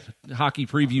 So yeah, hockey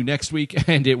preview next week,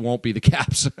 and it won't be the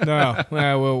Caps. No,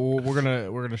 we're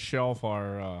gonna shelf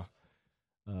our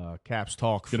Caps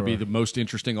talk. It's going to be the most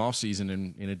interesting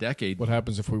offseason in a decade. What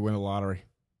happens if we win the lottery?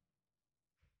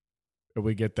 If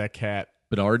we get that cat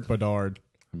Bedard.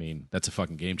 I mean, that's a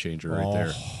fucking game changer right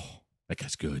there. That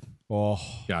guy's good. Oh,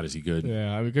 God, is he good?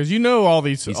 Yeah, because you know all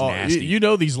these. He's nasty. You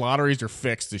know these lotteries are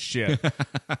fixed as shit.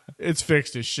 It's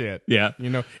fixed as shit. Yeah. You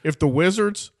know, if the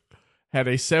Wizards had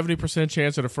a 70%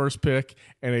 chance at the first pick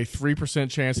and a 3%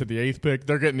 chance at the 8th pick,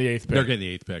 they're getting the 8th pick. They're getting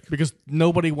the 8th pick. Because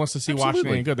nobody wants to see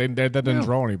Washington good. That doesn't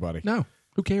draw anybody. No.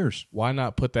 Who cares? Why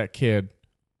not put that kid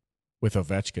with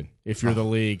Ovechkin if you're the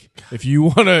league? If you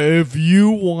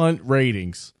want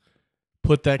ratings,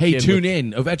 put that kid. Hey, tune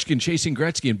in. Ovechkin chasing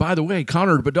Gretzky. And by the way,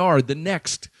 Connor Bedard, the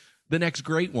next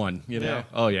great one. You know? Yeah.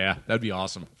 Oh, yeah. That'd be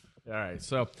awesome. All right.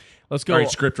 So let's go. All right,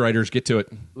 script writers, get to it.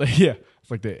 Yeah. It's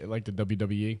like the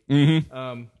WWE.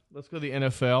 Mm-hmm. Let's go to the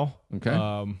NFL. Okay.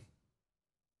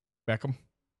 Beckham.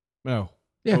 No.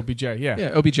 Yeah. OBJ. Yeah.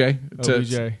 Yeah, OBJ.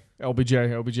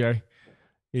 LBJ.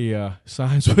 He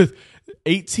signs with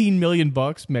 $18 million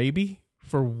maybe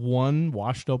for one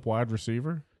washed up wide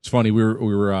receiver. It's funny. We were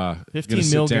going to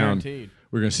sit down. Guaranteed.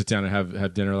 We were going to sit down and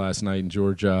have dinner last night, and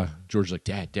George like,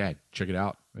 Dad, check it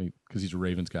out, because he's a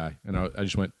Ravens guy, and I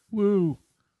just went, woo.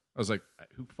 I was like,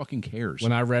 who fucking cares?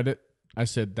 When I read it, I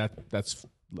said that's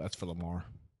for Lamar.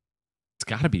 It's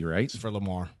got to be, right? It's for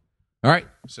Lamar. All right.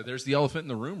 So there's the elephant in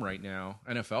the room right now,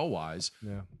 NFL wise.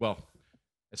 Yeah. Well,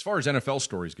 as far as NFL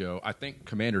stories go, I think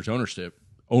Commanders ownership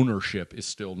is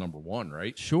still number one,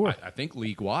 right? Sure. I think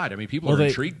league wide. I mean, people are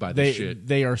intrigued by this shit.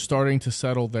 They are starting to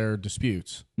settle their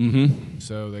disputes. Mm-hmm.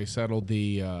 So they settled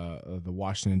the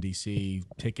Washington D.C.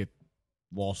 ticket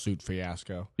lawsuit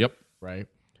fiasco. Yep. Right.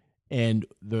 And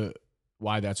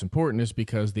why that's important is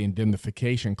because the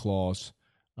indemnification clause.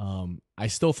 I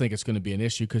still think it's going to be an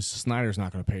issue because Snyder's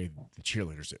not going to pay the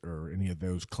cheerleaders or any of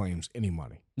those claims any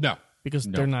money. No. Because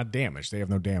they're not damaged. They have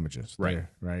no damages. Right.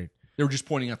 Right. They were just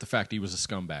pointing out the fact he was a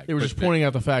scumbag. They were just pointing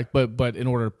out the fact, but in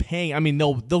order to pay, I mean,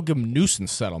 they'll give him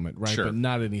nuisance settlement, right? Sure. But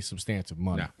not any substantive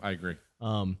money. No, I agree.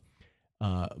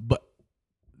 But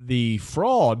the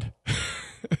fraud,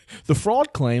 the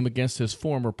fraud claim against his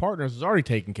former partners is already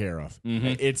taken care of.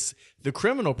 Mm-hmm. It's the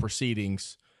criminal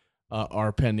proceedings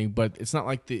are pending, but it's not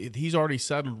like he's already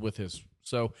settled with his.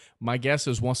 So my guess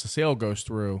is once the sale goes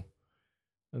through,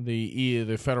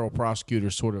 the federal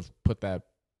prosecutors sort of put that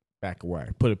back away,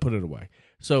 put it away.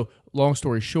 So long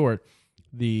story short,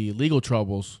 the legal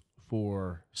troubles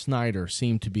for Snyder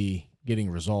seem to be getting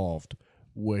resolved,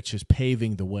 which is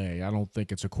paving the way. I don't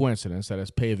think it's a coincidence that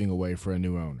it's paving a way for a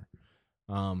new owner.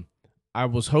 I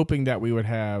was hoping that we would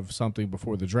have something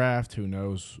before the draft. Who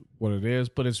knows what it is?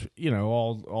 But it's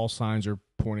all signs are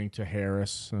pointing to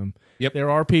Harris. Yep. There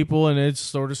are people, and it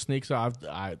sort of sneaks out.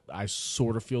 I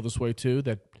sort of feel this way too,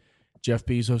 that Jeff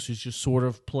Bezos is just sort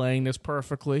of playing this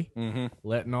perfectly,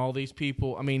 letting all these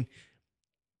people. I mean,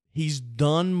 he's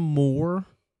done more.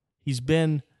 He's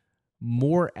been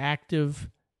more active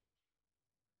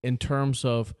in terms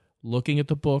of looking at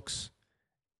the books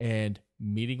and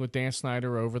meeting with Dan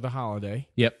Snyder over the holiday.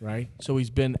 Yep. Right? So he's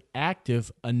been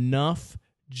active enough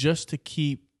just to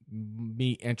keep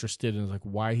me interested in, like,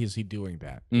 why is he doing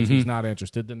that? If he's not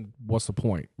interested, then what's the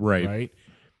point? Right.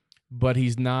 But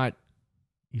he's not.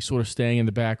 He's sort of staying in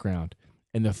the background.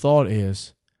 And the thought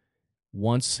is,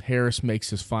 once Harris makes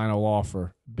his final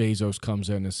offer, Bezos comes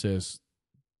in and says,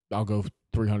 I'll go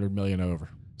 $300 million over.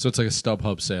 So it's like a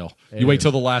StubHub sale. You wait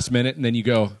till the last minute, and then you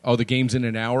go, oh, the game's in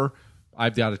an hour.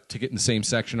 I've got a ticket in the same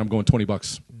section. I'm going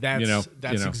 $20.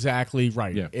 That's exactly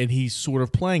right. Yeah. And he's sort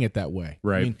of playing it that way.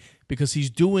 Right. I mean, because he's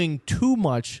doing too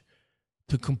much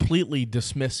to completely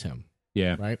dismiss him.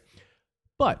 Yeah. Right.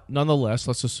 But nonetheless,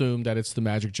 let's assume that it's the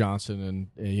Magic Johnson,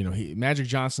 and Magic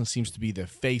Johnson seems to be the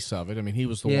face of it. I mean, he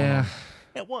was the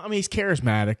one. Well, I mean, he's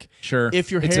charismatic. Sure.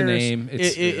 If you're it's Harris, a name.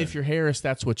 If you're Harris,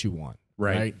 that's what you want.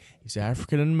 Right. He's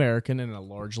African American in a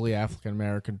largely African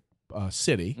American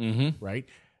city. Right.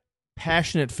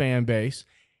 Passionate fan base.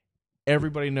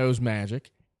 Everybody knows Magic.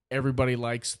 Everybody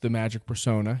likes the Magic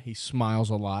persona. He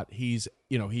smiles a lot. He's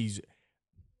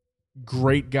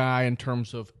great guy in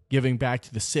terms of giving back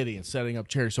to the city and setting up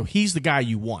charities. So he's the guy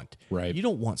you want. Right. You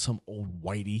don't want some old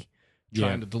whitey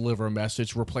trying to deliver a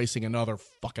message, replacing another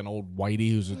fucking old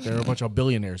whitey they're a bunch of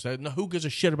billionaires. Who gives a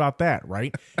shit about that,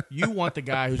 right? You want the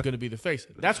guy who's going to be the face.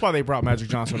 That's why they brought Magic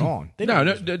Johnson on.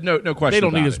 No question. They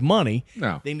don't need about his it. money.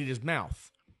 No. They need his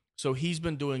mouth. So he's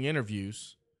been doing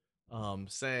interviews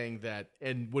saying that,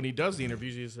 and when he does the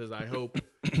interviews, he says, I hope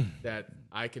that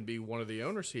I can be one of the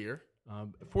owners here.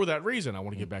 For that reason, I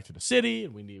want to get back to the city,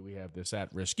 and we have this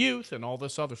at-risk youth and all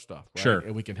this other stuff. Right? Sure.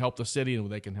 And we can help the city, and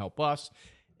they can help us.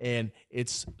 And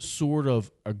it's sort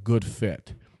of a good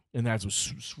fit. And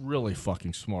that's really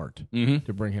fucking smart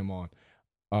to bring him on.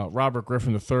 Robert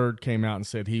Griffin III came out and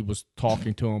said he was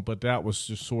talking to him, but that was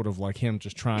just sort of like him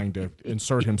just trying to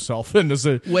insert himself into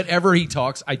the... Whenever he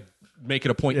talks, I make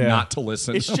it a point not to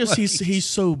listen. It's just he's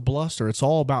so bluster. It's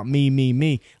all about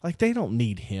me. Like, they don't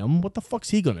need him. What the fuck's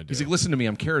he going to do? He's like, listen to me,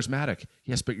 I'm charismatic.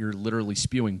 Yes, but you're literally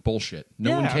spewing bullshit.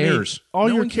 No one I cares. mean, no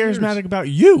you're one cares. charismatic about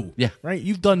you. Yeah. Right?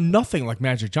 You've done nothing like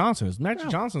Magic Johnson is. Magic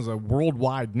Johnson's a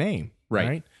worldwide name.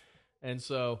 Right. And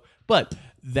so, but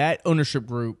that ownership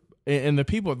group and the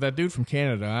people, that dude from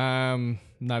Canada, I'm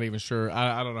not even sure.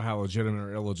 I don't know how legitimate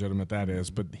or illegitimate that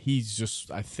is, but he's just,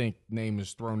 I think, name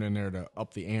is thrown in there to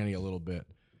up the ante a little bit.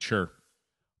 Sure.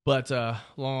 But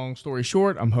long story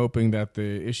short, I'm hoping that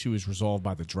the issue is resolved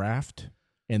by the draft,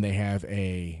 and they have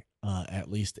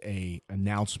at least a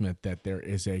announcement that there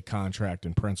is a contract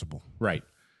in principle. Right.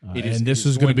 It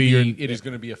is going to be it is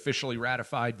going to be officially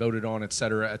ratified, voted on, et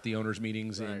cetera, at the owners'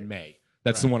 meetings in May.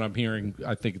 That's the one I'm hearing.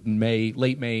 I think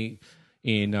late May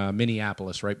in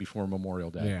Minneapolis, right before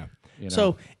Memorial Day. Yeah.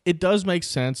 So it does make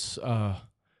sense,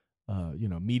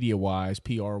 media wise,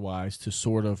 PR wise, to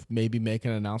sort of maybe make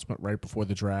an announcement right before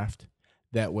the draft.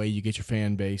 That way, you get your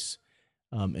fan base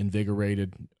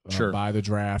invigorated by the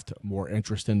draft, more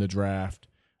interest in the draft,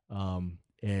 and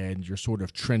you're sort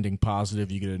of trending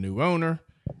positive. You get a new owner,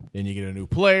 then you get a new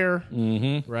player,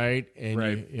 right?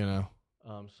 And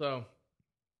so.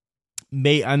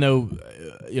 I know,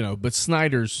 but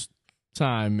Snyder's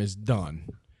time is done.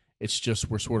 It's just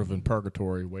we're sort of in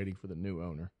purgatory waiting for the new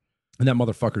owner. And that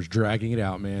motherfucker's dragging it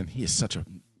out, man. He is such a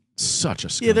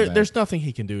scumbag. Yeah, there's nothing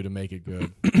he can do to make it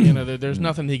good. There's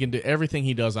nothing he can do. Everything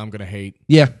he does, I'm going to hate.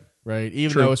 Yeah. Right?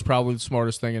 Even though it's probably the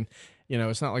smartest thing. And,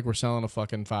 it's not like we're selling a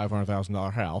fucking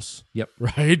 $500,000 house. Yep.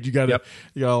 Right? You got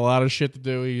a lot of shit to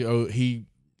do. He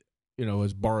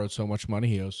has borrowed so much money.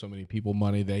 He owes so many people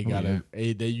money. They gotta.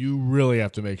 You really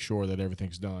have to make sure that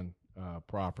everything's done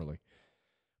properly.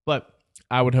 But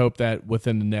I would hope that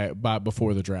within the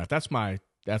before the draft. That's my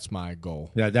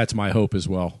goal. Yeah, that's my hope as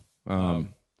well.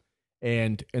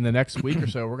 And in the next week or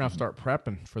so, we're gonna start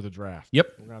prepping for the draft.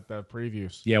 Yep, we're gonna have to have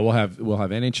previews. Yeah, we'll have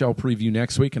NHL preview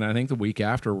next week, and I think the week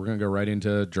after we're gonna go right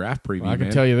into draft preview. Well, I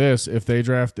can tell you this: if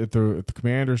the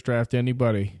Commanders draft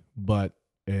anybody but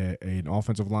an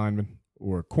offensive lineman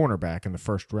or a cornerback in the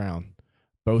first round,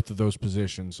 both of those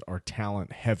positions are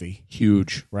talent heavy,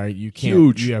 Huge. right? You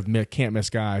can't Huge. can't miss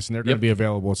guys, and they're going to be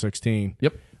available at 16.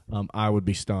 Yep. I would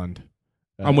be stunned.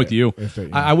 I'm with you. If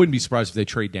they, I wouldn't be surprised if they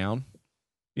trade down.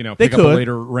 They pick up could. a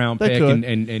later round They pick could.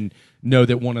 and know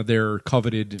that one of their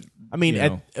coveted. I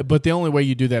mean, but the only way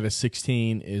you do that at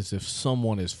 16 is if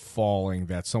someone is falling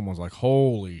that someone's like,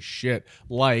 holy shit,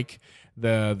 like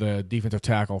the defensive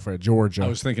tackle for Georgia. I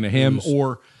was thinking of him,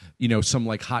 or some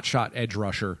like hot shot edge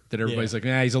rusher that everybody's like,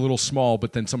 he's a little small,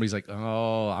 but then somebody's like,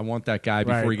 oh, I want that guy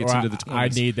before he gets into the 20s. I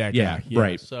need that guy. Yeah,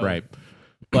 right, so, right.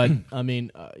 But I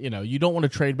mean, you don't want to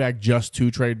trade back just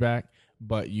to trade back,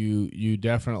 but you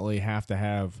definitely have to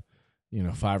have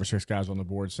 5 or 6 guys on the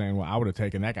board saying, well, I would have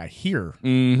taken that guy here,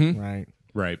 right?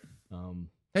 Right.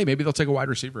 Hey, maybe they'll take a wide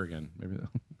receiver again. Maybe.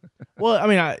 Well, I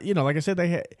mean, like I said,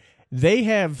 they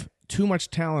have too much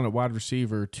talent at wide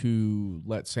receiver to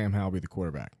let Sam Howell be the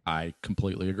quarterback. I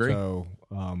completely agree. So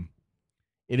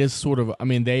it is sort of. I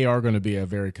mean, they are going to be a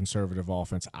very conservative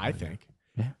offense, I think.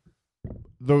 Yeah.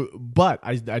 But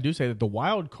I do say that the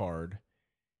wild card,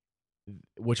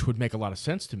 which would make a lot of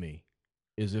sense to me,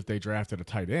 is if they drafted a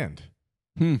tight end.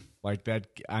 Like that.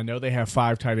 I know they have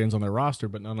 5 tight ends on their roster,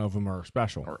 but none of them are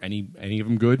special. Or any of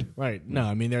them good? Right. No,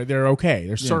 I mean they're okay.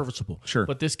 They're serviceable. Sure.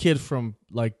 But this kid from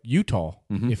like Utah,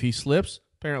 if he slips,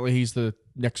 apparently he's the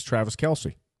next Travis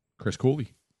Kelce. Chris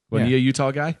Cooley. Wasn't he a Utah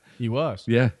guy? He was.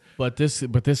 Yeah. But this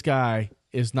guy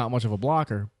is not much of a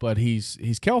blocker, but he's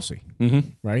Kelce.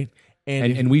 Right?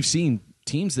 And we've seen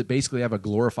teams that basically have a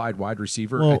glorified wide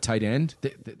receiver at tight end.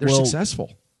 They're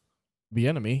successful.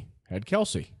 Bieniemy had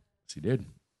Kelce. Yes, he did.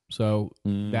 So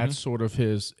that's sort of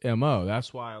his MO.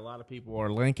 That's why a lot of people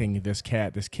are linking this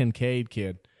Kincaid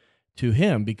kid, to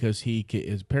him because he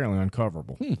is apparently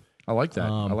uncoverable. I like that.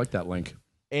 I like that link.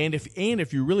 And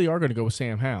if you really are going to go with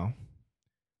Sam Howell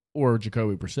or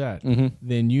Jacoby Brissett,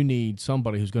 then you need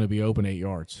somebody who's going to be open 8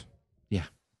 yards. Yeah.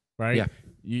 Right? Yeah.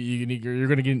 You're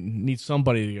going to need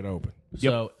somebody to get open.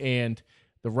 Yep. So, and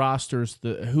the rosters,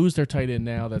 who's their tight end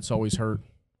now that's always hurt?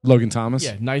 Logan Thomas.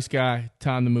 Yeah, nice guy.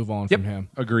 Time to move on from him.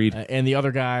 Agreed. And the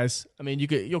other guys, I mean,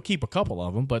 you'll keep a couple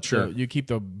of them, but sure. You keep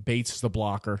the Bates the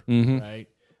blocker, right?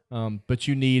 But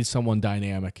you need someone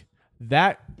dynamic.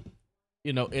 That,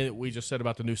 we just said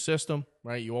about the new system,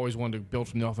 right? You always wanted to build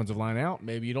from the offensive line out.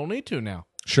 Maybe you don't need to now.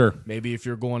 Sure. Maybe if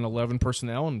you're going 11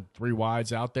 personnel and 3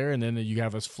 wides out there, and then you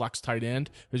have a flex tight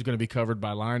end who's going to be covered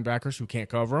by linebackers who can't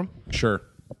cover him. Sure.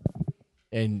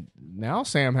 And now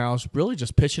Sam Howell's really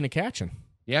just pitching and catching.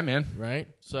 Yeah, man. Right?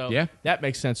 So yeah, that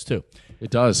makes sense too. It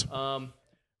does.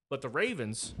 But the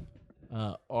Ravens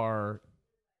are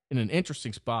in an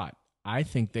interesting spot. I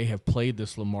think they have played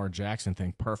this Lamar Jackson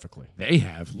thing perfectly. They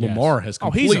have. Yes. Lamar has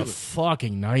completely. He's a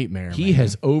fucking nightmare. He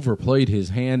has overplayed his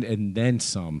hand and then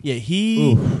some. Yeah,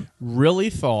 he really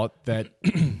thought that.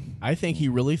 I think he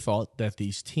really thought that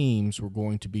these teams were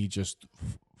going to be just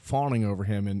fawning over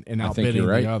him and outbidding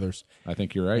the others. I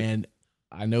think you're right. And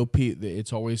I know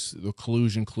it's always the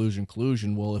collusion.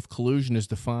 Well, if collusion is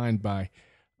defined by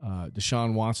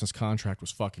Deshaun Watson's contract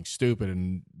was fucking stupid,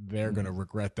 and they're going to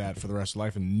regret that for the rest of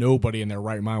life, and nobody in their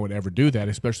right mind would ever do that,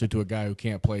 especially to a guy who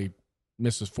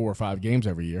misses 4 or 5 games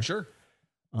every year. Sure.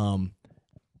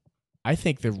 I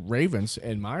think the Ravens,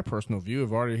 in my personal view,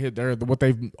 have already hit what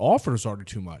they've offered is already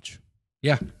too much.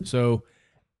 Yeah. So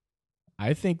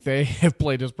I think they have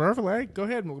played this perfectly. Hey, go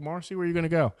ahead, Lamar, see where you're going to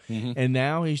go. And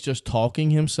now he's just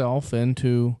talking himself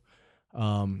into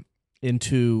a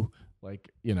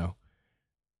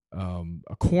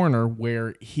corner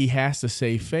where he has to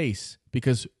save face,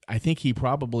 because I think he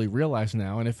probably realized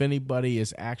now, and if anybody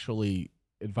is actually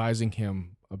advising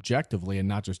him objectively and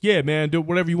not just, yeah, man, do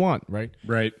whatever you want, right?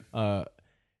 Right. I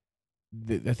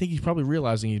think he's probably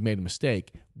realizing he's made a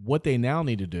mistake. What they now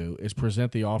need to do is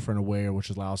present the offer in a way which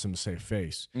allows him to save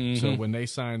face. So when they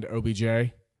signed OBJ,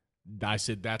 I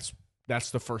said that's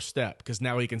the first step, because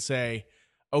now he can say,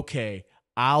 okay,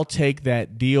 I'll take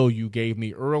that deal you gave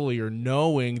me earlier,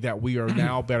 knowing that we are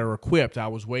now better equipped. I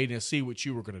was waiting to see what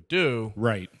you were going to do.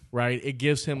 Right. Right. It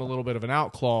gives him a little bit of an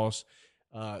out clause,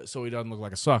 so he doesn't look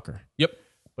like a sucker. Yep.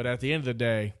 But at the end of the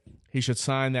day, he should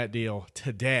sign that deal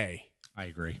today. I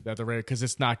agree. Because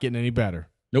it's not getting any better.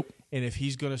 Nope. And if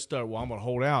he's going to start, I'm going to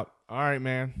hold out. All right,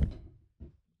 man.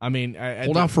 I mean,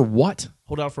 hold out for what?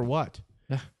 Hold out for what?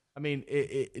 Yeah. I mean,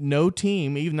 no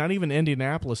team, not even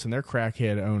Indianapolis and their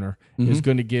crackhead owner, is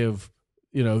going to give,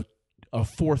 a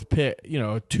 4th pick,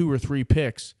 2 or 3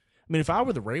 picks. I mean, if I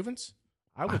were the Ravens,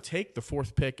 I would take the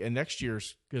 4th pick and next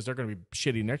year's, because they're going to be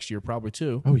shitty next year probably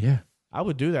too. Oh, yeah. I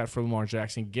would do that for Lamar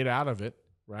Jackson, get out of it,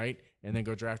 right, and then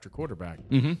go draft your quarterback.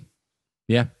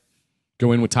 Yeah.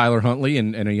 Go in with Tyler Huntley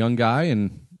and a young guy,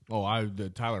 and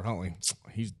Tyler Huntley,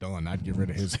 he's done. I'd get rid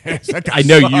of his ass. That guy I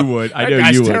know sucks. you would. I That know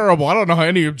guy's you would. terrible. I don't know how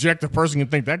any objective person can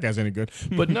think that guy's any good.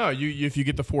 But no, if you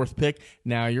get the 4th pick,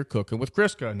 now you're cooking with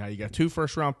Crisco. Now you got 2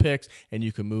 first-round picks, and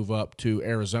you can move up to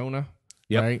Arizona,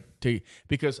 Yep. right?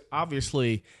 Because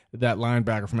obviously that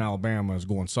linebacker from Alabama is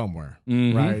going somewhere,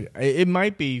 Mhm. right? It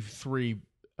might be 3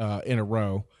 in a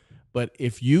row, but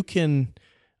if you can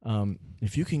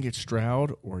get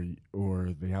Stroud or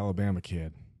the Alabama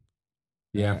kid.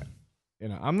 Yeah.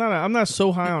 I'm not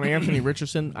so high on Anthony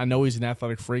Richardson. I know he's an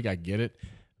athletic freak. I get it,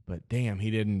 but damn, he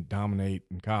didn't dominate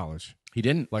in college He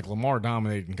didn't. like Lamar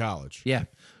dominated in college. Yeah.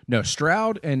 No,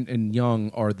 Stroud and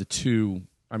Young are the two.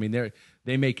 I mean,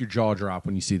 they make your jaw drop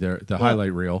when you see the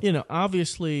highlight reel. You know,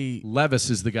 obviously, Levis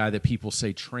is the guy that people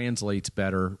say translates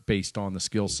better based on the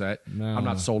skill set. No. I'm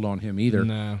not sold on him either.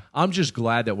 No. I'm just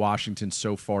glad that Washington's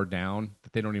so far down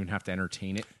that they don't even have to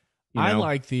entertain it. I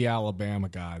like the Alabama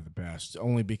guy the best,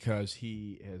 only because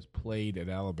he has played at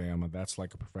Alabama. That's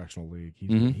like a professional league.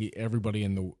 Everybody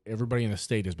in the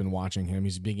state has been watching him.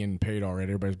 He's being getting paid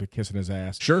already. Everybody's been kissing his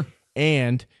ass. Sure.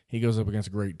 And he goes up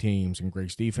against great teams and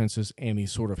great defenses, and he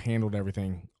sort of handled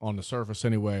everything on the surface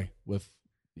anyway with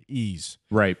ease.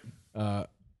 Right.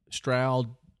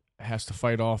 Stroud has to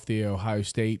fight off the Ohio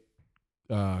State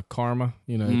karma.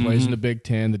 You know, he plays in the Big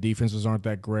Ten. The defenses aren't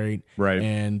that great. Right.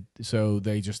 And so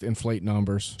they just inflate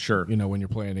numbers. Sure. You know, when you're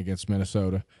playing against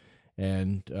Minnesota.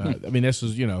 And, I mean, this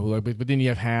is, you know, but then you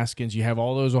have Haskins. You have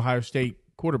all those Ohio State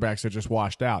quarterbacks that just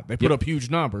washed out. They put up huge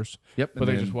numbers. Yep. But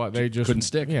they just couldn't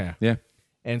stick. Yeah. Yeah.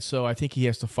 And so I think he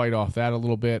has to fight off that a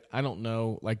little bit. I don't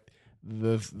know. Like,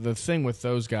 the thing with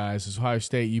those guys is Ohio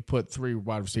State, you put 3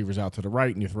 wide receivers out to the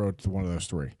right and you throw it to one of those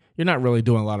 3. You're not really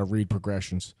doing a lot of read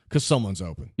progressions because someone's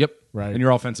open. Yep. Right. And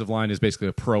your offensive line is basically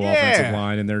a pro offensive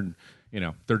line, and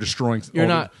they're destroying.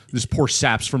 This poor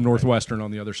saps from Northwestern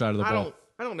on the other side of the ball.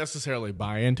 I don't necessarily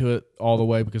buy into it all the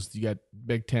way because you got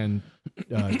Big Ten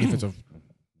defensive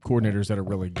coordinators that are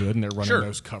really good and they're running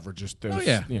those coverages.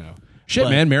 Shit,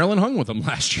 man, Maryland hung with them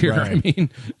last year. Right. I mean,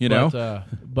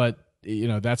 but you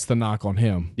know, that's the knock on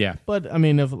him. Yeah. But I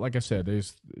mean, like I said,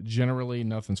 there's generally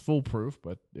nothing's foolproof.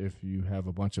 But if you have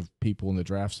a bunch of people in the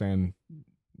draft saying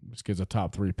this kid's a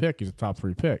top 3 pick, he's a top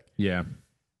 3 pick. Yeah.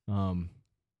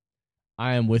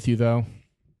 I am with you though.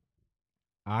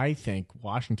 I think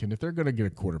Washington, if they're going to get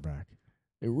a quarterback,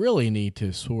 they really need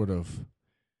to sort of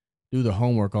do the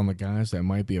homework on the guys that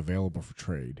might be available for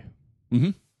trade.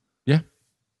 Mm-hmm. Yeah.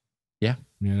 Yeah.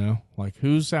 You know, like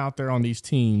who's out there on these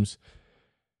teams,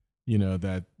 you know,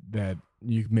 that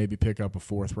you maybe pick up a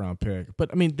 4th round pick.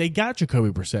 But I mean, they got Jacoby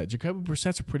Brissett. Jacoby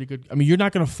Brissett's a pretty good. I mean, you're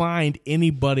not going to find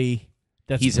anybody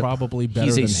that's probably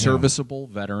better than him. He's a serviceable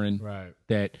veteran right,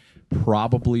 that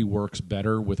probably works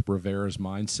better with Rivera's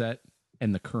mindset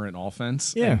and the current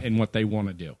offense and what they want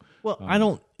to do. Well, I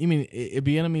mean,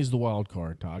 Bieniemy is the wild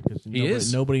card, Todd,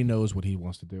 because nobody knows what he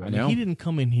wants to do. I know. He didn't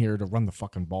come in here to run the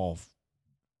fucking ball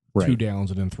 2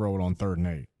 downs and then throw it on 3rd and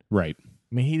 8. Right.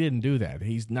 I mean, he didn't do that.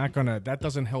 He's not going to – that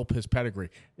doesn't help his pedigree.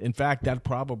 In fact, that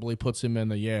probably puts him in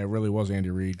the, it really was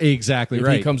Andy Reid. Exactly if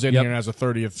right. He comes in here and has a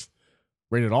 30th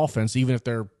rated offense, even if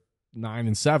they're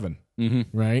 9-7,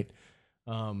 right?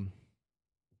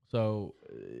 So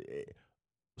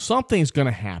something's going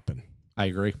to happen. I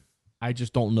agree. I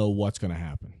just don't know what's going to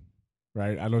happen,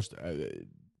 right? I just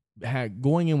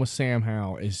going in with Sam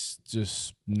Howell is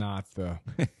just not the.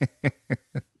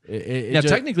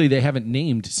 Technically, they haven't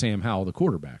named Sam Howell the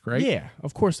quarterback, right? Yeah,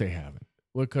 of course they haven't.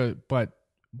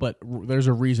 But there's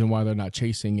a reason why they're not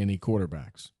chasing any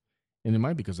quarterbacks, and it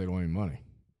might be because they don't have any money.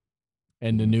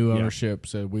 And the new ownership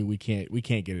said we can't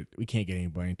get it. We can't get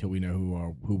anybody until we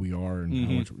know who we are and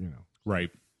how much . Right.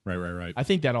 I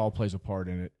think that all plays a part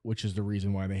in it, which is the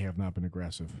reason why they have not been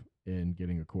aggressive in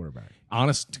getting a quarterback.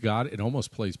 Honest to God, it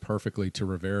almost plays perfectly to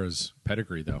Rivera's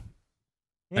pedigree, though.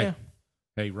 Yeah.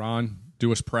 Hey, Ron,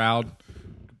 do us proud.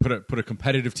 Put a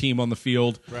competitive team on the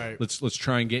field. Right. Let's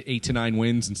try and get 8 to 9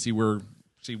 wins and see where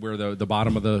the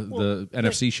bottom of the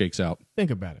NFC shakes out.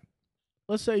 Think about it.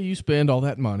 Let's say you spend all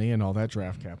that money and all that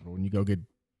draft capital, and you go get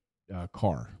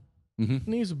Carr.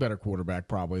 And he's a better quarterback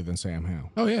probably than Sam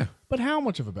Howell. Oh, yeah. But how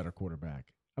much of a better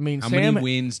quarterback? I mean, how many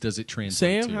wins does it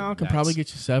translate Sam to? Howell can probably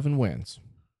get you 7 wins.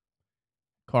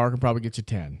 Carr can probably get you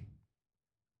 10.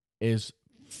 Is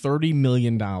 $30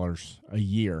 million a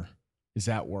year, is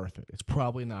that worth it? It's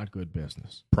probably not good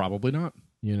business. Probably not.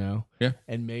 You know? Yeah.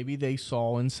 And maybe they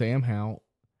saw in Sam Howell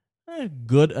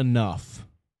good enough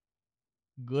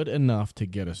to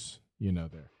get us,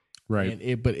 there. Right.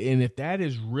 And if that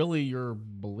is really your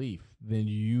belief, then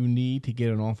you need to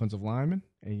get an offensive lineman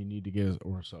and you need to get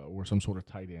or some sort of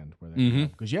tight end where they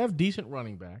because you have decent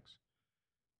running backs.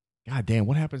 God damn,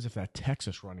 what happens if that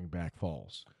Texas running back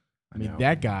falls? I mean, know.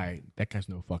 that guy's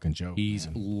no fucking joke. He's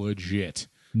man. legit.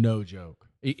 No joke.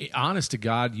 Honest to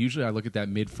God, usually I look at that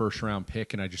mid-first round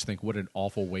pick and I just think, what an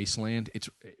awful wasteland. It's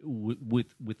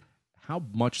with how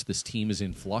much this team is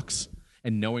in flux,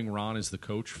 and knowing Ron is the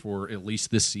coach for at least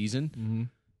this season,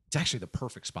 it's actually the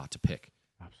perfect spot to pick.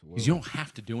 Absolutely. Because you don't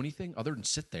have to do anything other than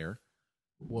sit there,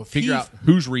 Well, figure out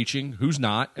who's reaching, who's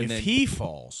not, and if then he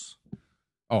falls,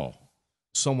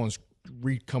 someone's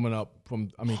coming up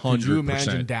from. I mean, could you 100%.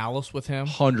 imagine Dallas with him?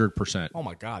 100%. Oh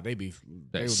my God, they'd be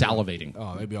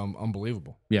Salivating. They'd be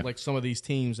unbelievable. Yeah. Like some of these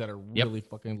teams that are really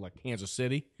fucking like Kansas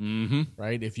City, Mm-hmm.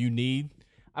 right? If you need,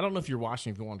 I don't know if you're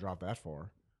watching if you want to drop that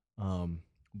far,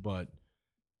 but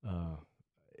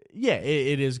yeah,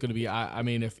 it is going to be. I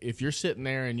mean, if you're sitting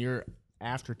there and you're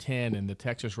after 10 and the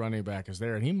Texas running back is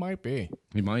there, and he might be,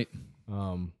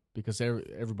 because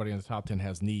everybody in the top 10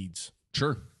 has needs.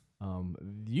 Sure.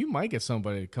 You might get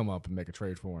somebody to come up and make a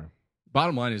trade for him.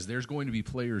 Bottom line is there's going to be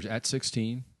players at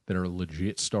 16 that are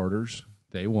legit starters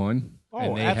day one.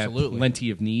 And they absolutely. have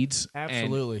plenty of needs.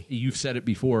 Absolutely. And you've said it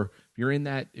before. If you're in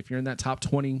that top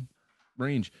 20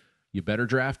 range, you better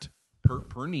draft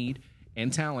per need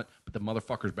and talent, but the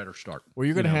motherfuckers better start. Well,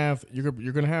 you're gonna have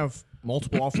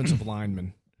multiple offensive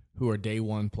linemen who are day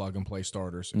one plug and play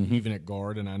starters, even at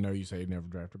guard. And I know you say you never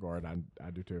draft a guard. I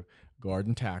do too. Guard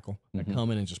and tackle that come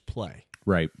in and just play.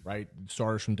 Right.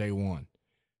 Starters from day one.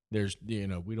 There's we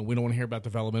don't want to hear about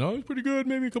development. Oh, he's pretty good.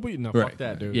 Maybe a couple. No, Right. fuck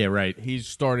that, dude. Yeah, right. He's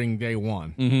starting day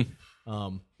one.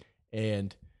 Mm-hmm.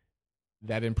 And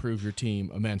that improves your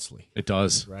team immensely. It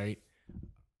does. Right.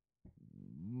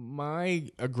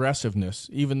 My aggressiveness,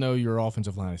 even though your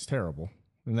offensive line is terrible,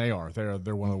 and they're one of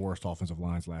the worst offensive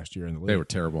lines last year in the league. They were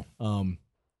terrible. I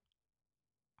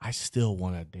still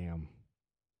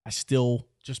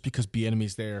just because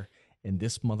Bieniemy's there and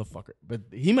this motherfucker, but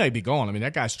he may be gone. I mean,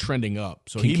 that guy's trending up.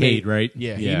 So Kincaid, right?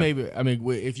 Yeah, he may be. I mean,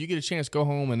 if you get a chance, go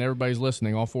home and everybody's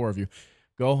listening, all four of you,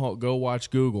 go watch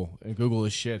Google and Google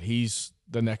his shit. He's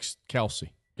the next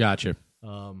Kelsey. Gotcha.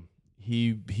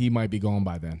 He might be gone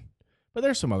by then. But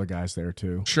there's some other guys there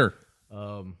too. Sure.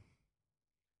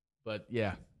 But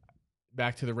yeah,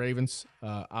 back to the Ravens.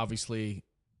 Obviously,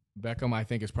 Beckham, I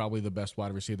think, is probably the best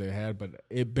wide receiver they had, but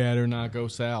it better not go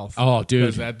south. Oh, dude,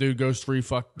 because that dude goes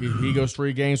he goes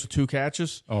 3 games with 2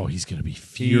 catches. Oh, he's gonna be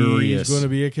furious. He's gonna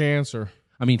be a cancer.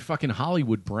 I mean, fucking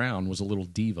Hollywood Brown was a little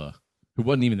diva who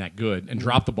wasn't even that good and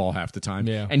dropped the ball half the time.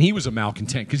 Yeah. And he was a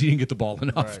malcontent because he didn't get the ball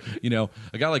enough. Right. You know,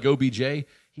 a guy like OBJ,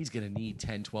 he's going to need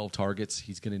 10, 12 targets.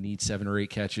 He's going to need 7 or 8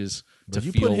 catches But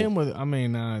you put him with, I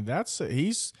mean,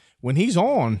 when he's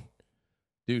on.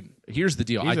 Dude, here's the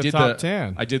deal. He's I did top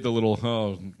 10. I did the little,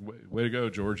 way to go,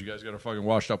 George. You guys got a fucking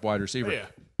washed up wide receiver. Yeah.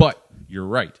 But you're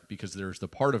right, because there's the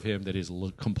part of him that is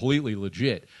completely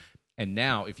legit. And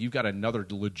now, if you've got another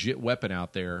legit weapon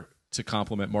out there to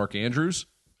complement Mark Andrews,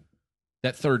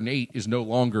 that 3rd and 8 is no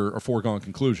longer a foregone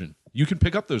conclusion. You can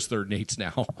pick up those 3rd and 8s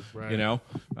now. Right. You know.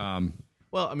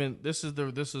 Well, I mean, this is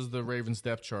the Ravens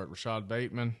depth chart: Rashad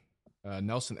Bateman,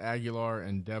 Nelson Aguilar,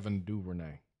 and Devin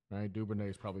Duvernay. Right, Duvernay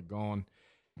is probably gone.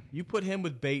 You put him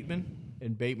with Bateman,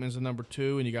 and Bateman's the number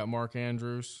 2, and you got Mark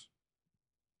Andrews.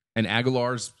 And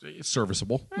Aguilar's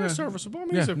serviceable. Serviceable. I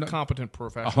mean, he's a competent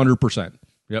professional. 100%.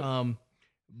 Yep.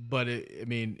 But I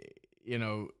mean,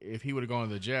 if he would have gone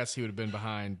to the Jets, he would have been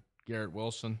behind Garrett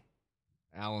Wilson,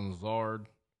 Alan Lazard,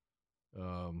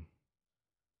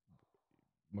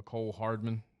 McCole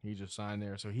Hardman. He just signed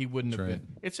there, so he wouldn't have been.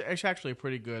 It's actually a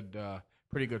pretty good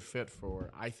fit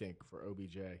for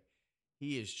OBJ.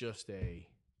 He is just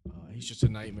he's just a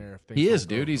nightmare. If things He is,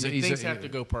 don't dude. go. Things have to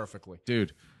go perfectly,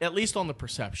 dude. At least on the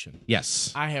perception.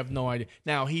 Yes. I have no idea.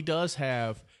 Now he does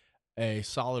have a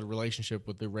solid relationship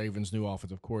with the Ravens' new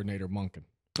offensive coordinator, Monken.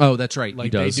 Oh, that's right. Like he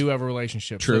does. they do have a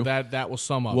relationship. True. So that will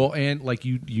sum up. Well, and like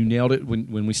you nailed it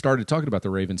when we started talking about the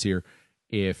Ravens here.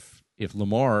 If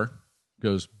Lamar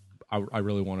goes, I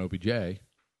really want OBJ,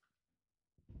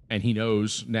 and he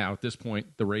knows now at this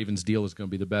point the Ravens deal is going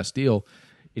to be the best deal.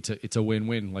 It's a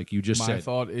win-win, like you just said. My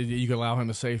thought is you could allow him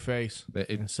to save face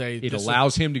and say it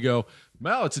allows him to go.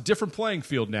 Well, it's a different playing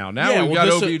field now. Now we've got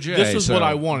OBJ. This is what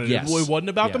I wanted. Yes. It wasn't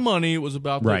about the money. It was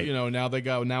about right.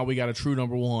 Now we got a true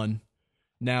number 1.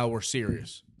 Now we're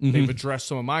serious. They've addressed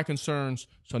some of my concerns,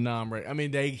 so now I'm ready. I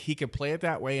mean, he can play it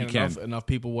that way, and enough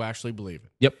people will actually believe it.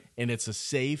 Yep. And it's a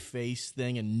save face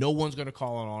thing, and no one's going to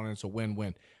call it on. And it's a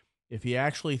win-win. If he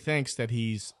actually thinks that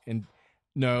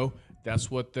that's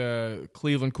what the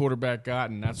Cleveland quarterback got,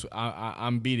 and that's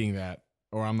I'm beating that,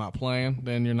 or I'm not playing,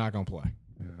 then you're not going to play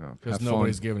because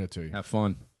nobody's giving it to you. Have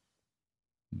fun,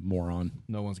 moron.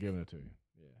 No one's giving it to you.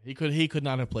 Yeah. He could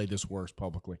not have played this worse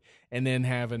publicly. And then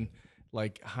having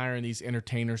hiring these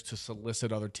entertainers to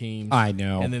solicit other teams. I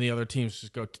know. And then the other teams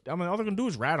just go. I mean, all they're gonna do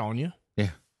is rat on you. Yeah.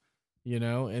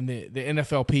 And the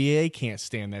NFLPA can't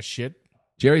stand that shit.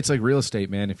 Jerry, it's like real estate,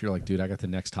 man. If you're like, dude, I got the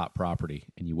next top property,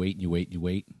 and you wait and you wait and you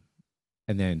wait,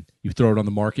 and then you throw it on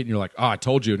the market, and you're like, oh, I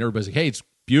told you, and everybody's like, hey, it's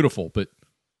beautiful, but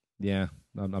yeah,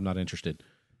 I'm not interested.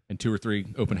 And 2 or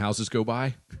 3 open houses go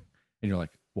by, and you're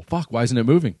like, well, fuck, why isn't it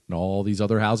moving? And all these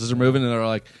other houses are moving, and they're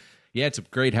like, yeah, it's a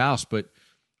great house, but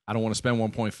I don't want to spend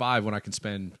 1.5 when I can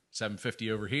spend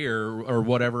 $750 over here or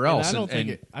whatever else. I don't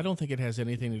think it has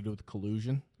anything to do with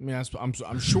collusion. I mean,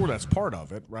 I'm sure that's part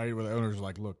of it, right? Where the owners are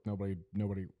like, look, nobody.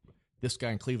 This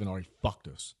guy in Cleveland already fucked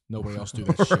us. Nobody else do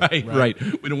that shit. Right.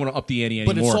 We don't want to up the ante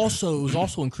anymore. But it was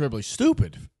also incredibly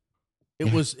stupid.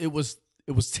 It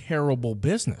was terrible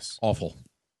business. Awful.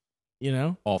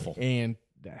 Awful. And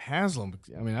Haslam,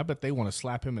 I mean, I bet they want to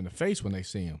slap him in the face when they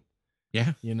see him.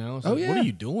 Yeah. It's like, what are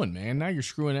you doing, man? Now you're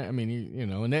screwing it. I mean,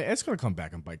 and it's going to come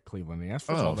back and bite Cleveland in the ass.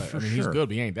 He's good,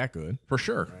 but he ain't that good. For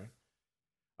sure. Right.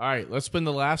 All right, let's spend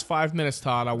the last 5 minutes,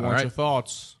 Todd. I want your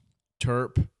thoughts.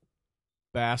 Terp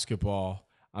basketball.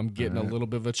 I'm getting a little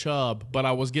bit of a chub, but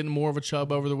I was getting more of a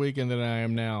chub over the weekend than I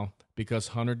am now because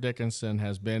Hunter Dickinson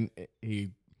has been he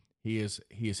has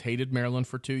hated Maryland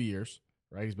for 2 years,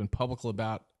 right? He's been public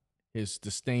about his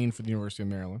disdain for the University of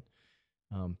Maryland.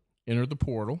 Entered the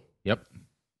portal. Yep.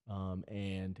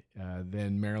 And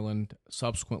then Maryland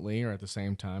subsequently, or at the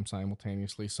same time,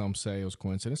 simultaneously, some say it was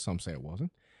coincidence, some say it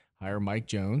wasn't, hire Mike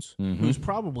Jones, who's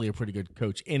probably a pretty good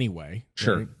coach anyway.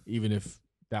 Sure. Right? Even if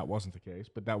that wasn't the case.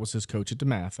 But that was his coach at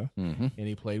DeMatha. And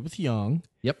he played with Young.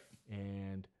 Yep.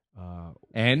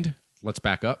 And let's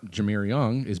back up. Jameer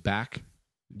Young is back.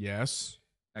 Yes.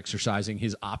 Exercising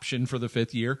his option for the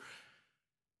 5th year.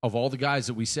 Of all the guys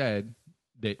that we said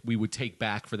that we would take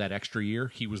back for that extra year,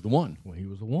 he was the one. Well, he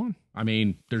was the one. I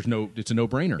mean, it's a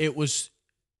no-brainer. It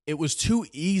was too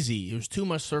easy. There was too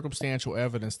much circumstantial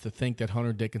evidence to think that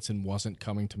Hunter Dickinson wasn't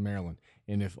coming to Maryland.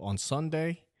 And if on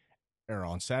Sunday or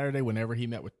on Saturday, whenever he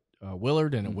met with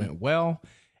Willard and it went well,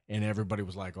 and everybody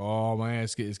was like, oh, man,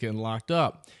 it's getting locked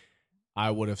up, I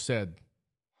would have said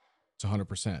it's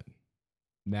 100%.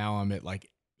 Now I'm at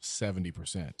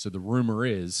 70%. So the rumor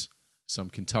is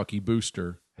some Kentucky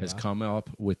booster has come up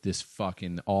with this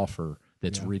fucking offer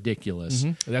that's ridiculous.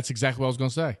 That's exactly what I was going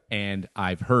to say. And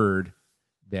I've heard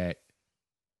that,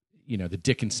 the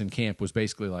Dickinson camp was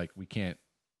basically like, we can't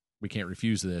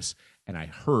refuse this. And I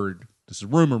heard, this is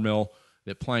rumor mill,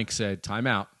 that Plank said, time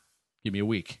out, give me a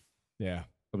week. Yeah.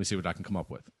 Let me see what I can come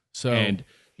up with. So, and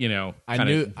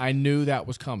I knew that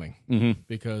was coming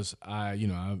because I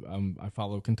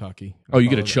follow Kentucky. You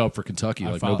get a chub for Kentucky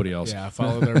nobody else. Yeah, I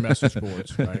follow their message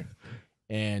boards, right?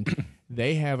 And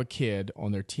they have a kid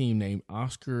on their team named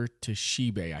Oscar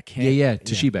Toshibe. I can't. Yeah,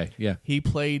 Toshibe. Yeah, he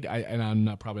played, and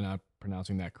I'm probably not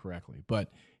pronouncing that correctly, but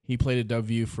he played at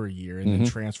WU for a year and then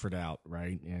transferred out,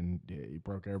 right? And he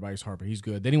broke everybody's heart, but he's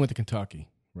good. Then he went to Kentucky,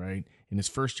 right? In his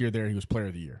first year there, he was Player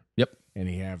of the Year. Yep, and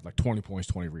he had 20 points,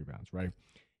 20 rebounds, right?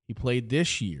 He played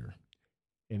this year,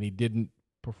 and he didn't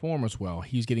perform as well.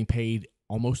 He's getting paid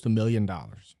almost $1 million,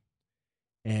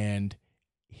 and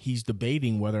he's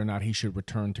debating whether or not he should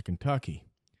return to Kentucky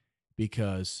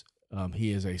because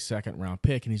he is a second-round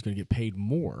pick, and he's going to get paid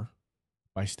more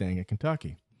by staying at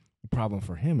Kentucky. The problem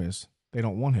for him is they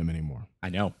don't want him anymore. I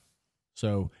know.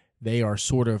 So they are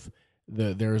sort of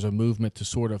there's a movement to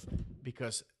sort of,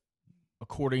 because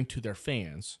according to their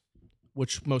fans,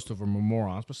 which most of them are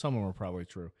morons, but some of them are probably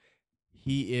true,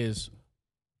 he is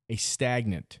a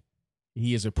stagnant.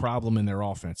 He is a problem in their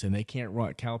offense, and they can't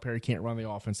run. Calipari can't run the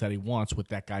offense that he wants with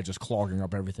that guy just clogging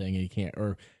up everything, and he can't,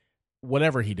 or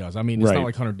whatever he does. I mean, it's not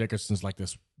like Hunter Dickinson's like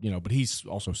this, but he's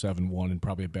also 7-1 and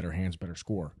probably a better hands, better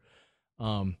scorer.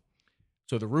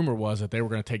 So the rumor was that they were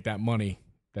going to take that money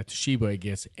that Toshiba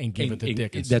gets and give it to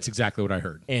Dickinson. That's exactly what I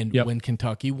heard. And when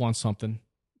Kentucky wants something,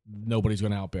 nobody's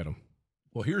going to outbid them.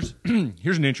 Well, here's an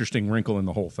interesting wrinkle in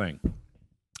the whole thing.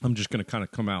 I'm just going to kind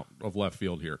of come out of left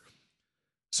field here.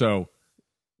 So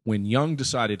when Young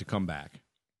decided to come back,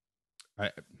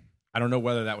 I don't know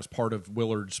whether that was part of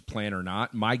Willard's plan or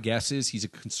not. My guess is he's a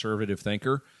conservative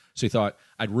thinker. So he thought,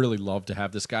 I'd really love to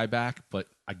have this guy back, but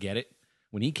I get it.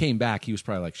 When he came back, he was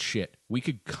probably like, shit, we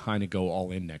could kind of go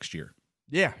all in next year.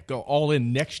 Yeah, go all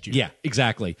in next year. Yeah,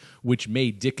 exactly. Which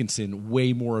made Dickinson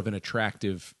way more of an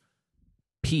attractive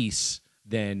piece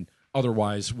than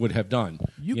otherwise would have done.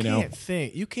 You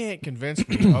can't convince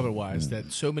me otherwise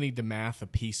that so many DeMatha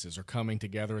pieces are coming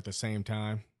together at the same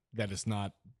time that it's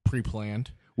not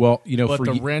pre-planned. Well, but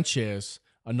the wrench is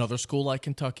another school like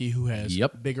Kentucky who has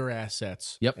bigger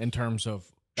assets Yep. in terms of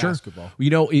basketball. You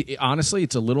know, honestly,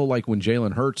 it's a little like when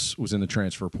Jalen Hurts was in the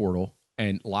transfer portal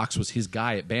and Locks was his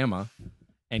guy at Bama,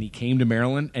 and he came to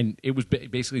Maryland, and it was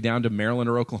basically down to Maryland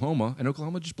or Oklahoma, and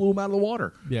Oklahoma just blew him out of the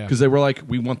water. Yeah. Because they were like,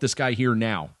 we want this guy here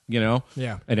now, you know?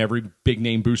 Yeah. And every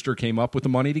big-name booster came up with the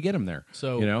money to get him there,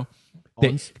 So, you know?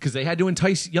 Because they had to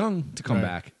entice Young to come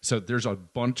back. So there's a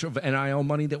bunch of NIL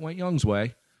money that went Young's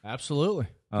way. Absolutely.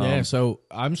 Yeah, so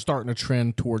I'm starting to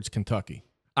trend towards Kentucky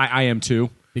I am too.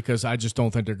 because I just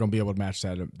don't think they're going to be able to match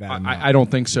that amount. I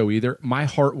don't think so either. My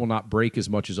heart will not break as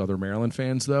much as other Maryland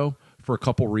fans, though, for a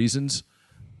couple reasons.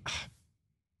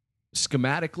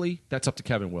 Schematically, that's up to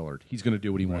Kevin Willard. He's going to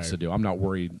do what he wants to do. I'm not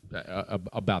worried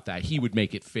about that. He would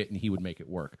make it fit and he would make it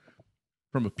work.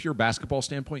 From a pure basketball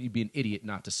standpoint, you'd be an idiot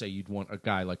not to say you'd want a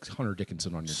guy like Hunter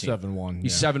Dickinson on your team. 7-1.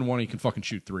 He's 7'1", he can fucking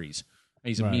shoot threes. And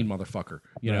he's a mean motherfucker,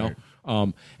 you know?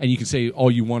 And you can say all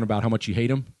you want about how much you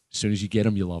hate him. As soon as you get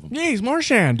him, you love him. Yeah, he's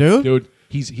Marchand, dude. Dude,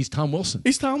 he's Tom Wilson.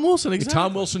 He's Tom Wilson, If exactly.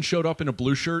 Tom Wilson showed up in a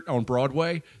blue shirt on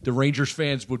Broadway, the Rangers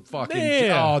fans would fucking,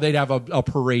 Yeah. they'd have a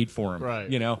parade for him. Right.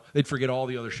 You know, they'd forget all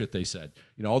the other shit they said.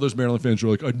 You know, all those Maryland fans were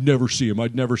like, I'd never see him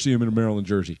in a Maryland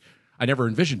jersey. I never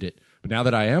envisioned it. But now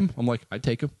that I am, I'm like, I'd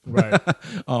take him. Right.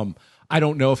 I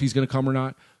don't know if he's going to come or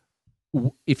not.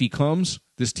 If he comes,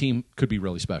 this team could be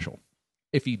really special.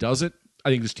 If he doesn't, I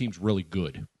think this team's really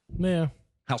good. Yeah.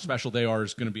 How special they are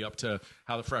is going to be up to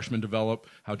how the freshmen develop,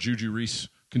 how Juju Reese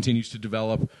continues to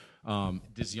develop.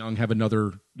 Does Young have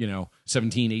another,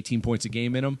 17, 18 points a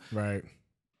game in him? Right.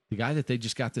 The guy that they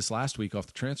just got this last week off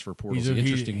the transfer portal is He's an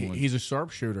interesting one. He's a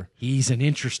sharpshooter. He's an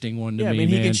interesting one to Yeah, me, I mean,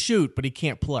 he man. can shoot, but he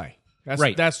can't play. That's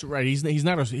Right. That's right. He's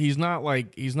not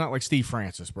like Steve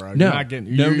Francis, bro. No. You're not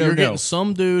getting, No, you're no. getting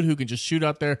some dude who can just shoot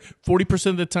out there 40%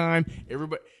 of the time.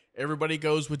 Everybody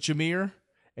goes with Jameer,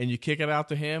 and you kick it out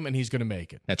to him, and he's going to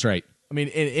make it. That's right. I mean,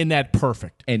 in that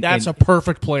perfect. And That's a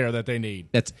perfect player that they need.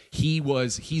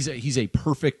 He's a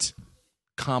perfect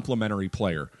complementary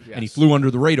player, Yes. and he flew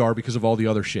under the radar because of all the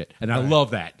other shit. And I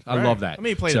love that. I love that. I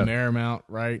mean, he played So, at Marymount,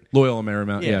 right? Loyola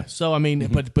Marymount. Yeah. So I mean,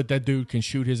 but that dude can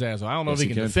shoot his ass off. I don't know Yes, if he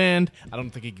he can can. defend. I don't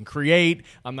think he can create.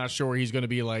 I'm not sure he's going to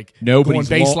be like Nobody's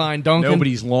going baseline dunking.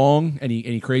 Nobody's long, and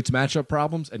he creates matchup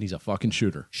problems, and he's a fucking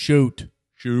shooter.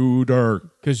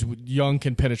 Shooter. Because Young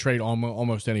can penetrate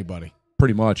almost anybody.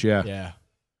 Pretty much, yeah. Yeah.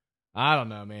 I don't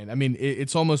know, man. I mean,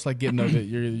 it's almost like getting that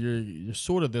you're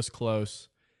sort of this close.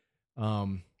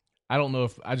 I don't know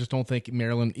I just don't think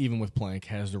Maryland, even with Plank,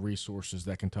 has the resources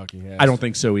that Kentucky has. I don't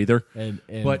think so either. And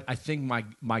But I think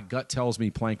my gut tells me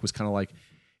Plank was kind of like,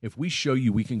 if we show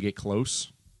you we can get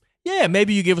close, yeah,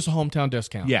 maybe you give us a hometown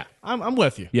discount. Yeah. I'm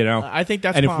with you. you know. I think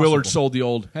that's and if possible. Willard sold the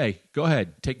old, hey, go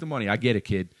ahead, take the money. I get it,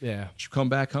 kid. Yeah. But you come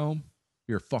back home,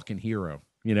 you're a fucking hero.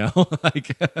 You know,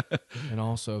 like And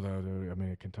also, though, dude, I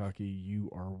mean, at Kentucky, you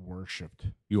are worshipped.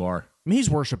 you are. I mean,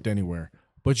 he's worshipped anywhere,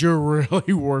 but you're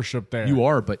really worshipped there. You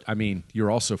are, but I mean,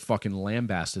 you're also fucking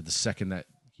lambasted the second that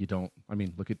you don't. I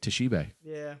mean, look at Toshibe.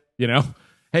 Yeah. You know,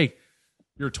 hey,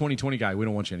 you're a 2020 guy. We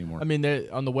don't want you anymore. I mean,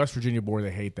 on the West Virginia board, they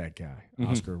hate that guy,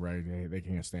 Oscar. Right? They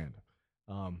can't stand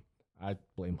him. I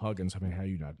blame Huggins. I mean, how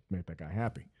you not make that guy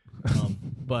happy?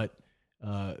 But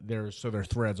there are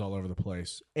threads all over the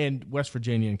place, and West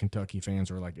Virginia and Kentucky fans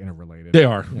are like interrelated. They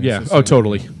are. You know, Yeah. it's the Oh, same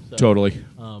totally. thing. So, Totally.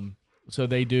 So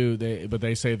they do. But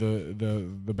they say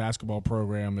the basketball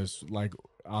program is like,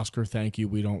 Oscar, thank you.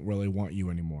 We don't really want you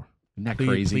anymore. Isn't that Please,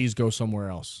 crazy? please go somewhere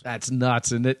else. That's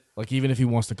nuts, isn't it? Like, even if he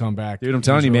wants to come back, Dude, I'm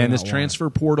telling he's you, really man, this not wanted. transfer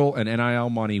portal and NIL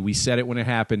money, we said it when it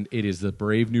happened. It is the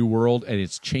brave new world, and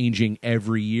it's changing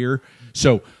every year.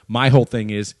 So my whole thing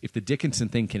is, if the Dickinson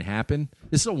thing can happen,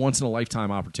 this is a once-in-a-lifetime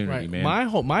opportunity, Right.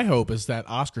 man. My hope is that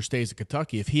Oscar stays at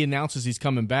Kentucky. If he announces he's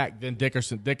coming back, then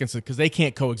Dickinson, because they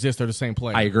can't coexist. They're the same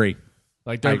player. I agree.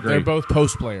 Like I agree. they're both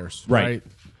post players, Right. right?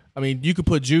 I mean, you could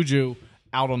put Juju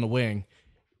out on the wing.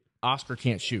 Oscar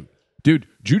can't shoot. Dude,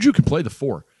 Juju can play the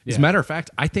 4. As a Yeah. matter of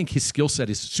fact, I think his skill set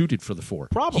is suited for the 4.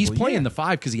 Probably, He's playing yeah. the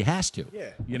 5 because he has to.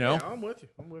 You know? Yeah, I'm with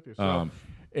you. So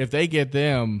if they get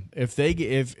them,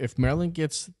 if Maryland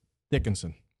gets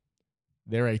Dickinson,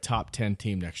 they're a top 10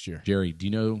 team next year. Jerry, do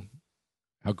you know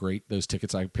how great those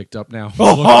tickets I picked up now?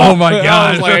 Oh my God!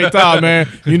 I was like, hey, Tom, man,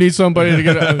 you need somebody to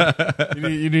get.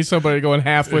 You need somebody to go in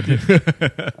half with you.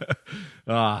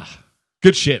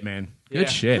 Good shit, man. Good Yeah.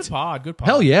 shit. Good pod.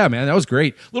 Hell yeah, man. That was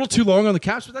great. A little too long on the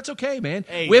Caps, but that's okay, man.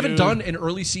 Hey, we haven't dude. done an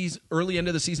early end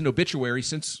of the season obituary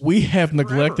since We have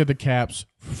neglected the Caps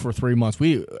for 3 months.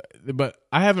 But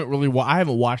I haven't really. I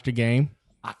haven't watched a game.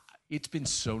 it's been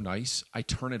so nice. I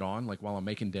turn it on like while I'm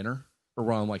making dinner or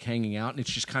while I'm like hanging out, and it's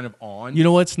just kind of on. You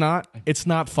know what? It's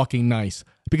not fucking nice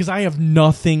because I have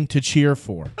nothing to cheer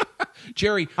for.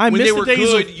 Jerry, I when miss they the were days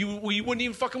good, of- you wouldn't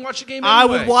even fucking watch the game I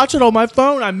anyway. would watch it on my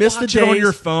phone. I miss Watch the it days. on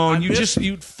your phone.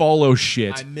 You'd follow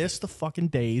shit. I miss the fucking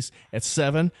days. At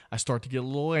 7, I start to get a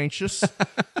little anxious,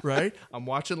 right? I'm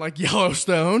watching like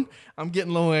Yellowstone. I'm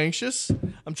getting a little anxious.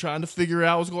 I'm trying to figure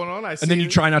out what's going on. And then you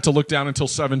try not to look down until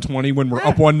 7:20 when we're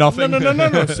up 1-0.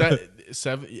 No.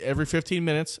 Every 15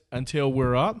 minutes until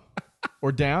we're up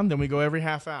or down. Then we go every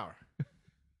half hour.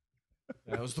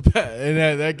 That was the best,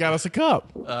 and that got us a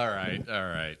cup. All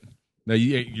right. Now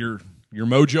your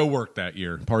mojo worked that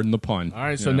year. Pardon the pun. All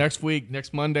right, so next week,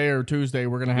 next Monday or Tuesday,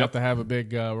 we're gonna have to have a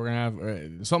big. We're gonna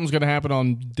have something's gonna happen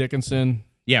on Dickinson.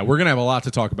 Yeah, we're gonna have a lot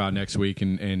to talk about next week,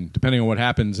 and depending on what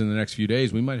happens in the next few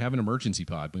days, we might have an emergency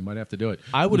pod. We might have to do it.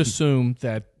 I would assume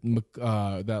that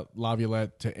that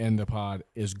Laviolette to end the pod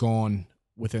is gone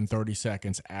within 30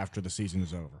 seconds after the season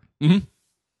is over. Mm-hmm.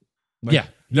 Like,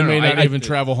 you may not even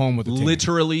travel home with the team.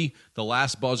 Literally, the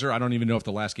last buzzer. I don't even know if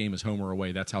the last game is home or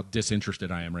away. That's how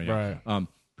disinterested I am right now. Right.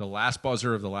 The last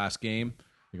buzzer of the last game.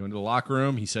 You go into the locker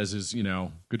room. He says his,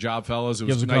 good job, fellas. It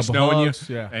was Gives a nice couple knowing hugs,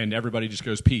 you. yeah. And everybody just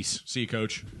goes, peace. See you,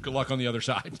 coach. Good luck on the other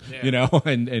side.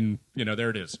 And there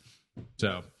it is.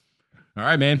 So, all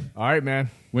right, man. All right, man.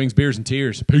 Wings, beers, and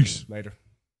tears. Peace. Later.